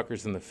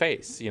motherfuckers in the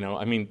face. You know,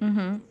 I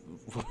mean,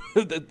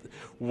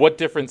 what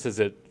difference is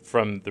it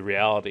from the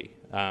reality?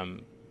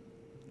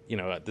 You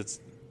know,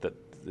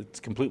 it's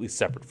completely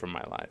separate from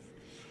my life.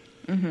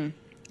 Mm-hmm.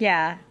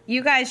 Yeah.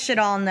 You guys should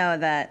all know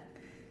that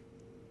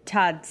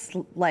Todd's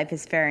life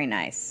is very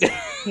nice.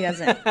 He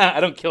doesn't.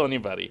 I don't kill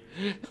anybody.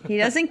 He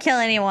doesn't kill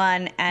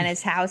anyone, and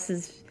his house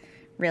is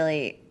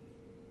really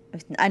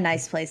a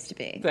nice place to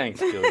be. Thanks,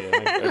 Julia.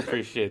 I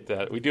appreciate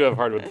that. We do have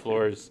hardwood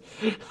floors.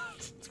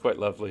 It's quite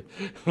lovely.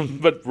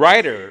 But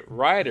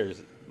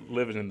Ryder's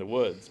living in the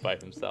woods by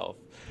himself.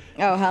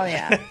 Oh, hell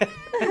yeah.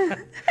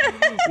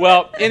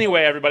 Well,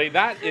 anyway, everybody,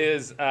 that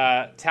is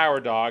Tower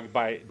Dog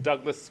by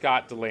Douglas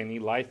Scott Delaney,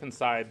 Life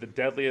Inside the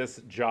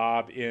Deadliest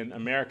Job in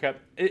America.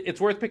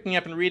 It's worth picking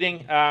up and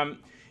reading.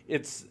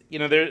 It's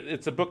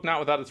a book not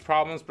without its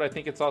problems, but I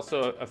think it's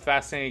also a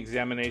fascinating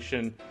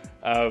examination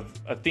of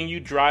a thing you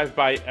drive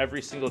by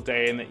every single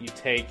day and that you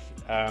take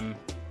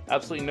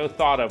absolutely no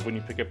thought of when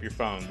you pick up your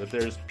phone, that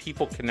there's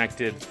people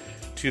connected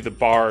to the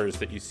bars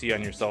that you see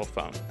on your cell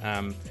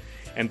phone,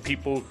 and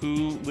people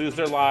who lose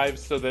their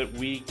lives so that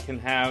we can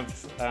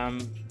have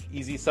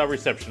easy cell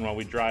reception while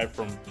we drive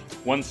from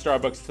one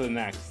Starbucks to the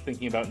next,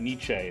 thinking about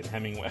Nietzsche and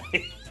Hemingway.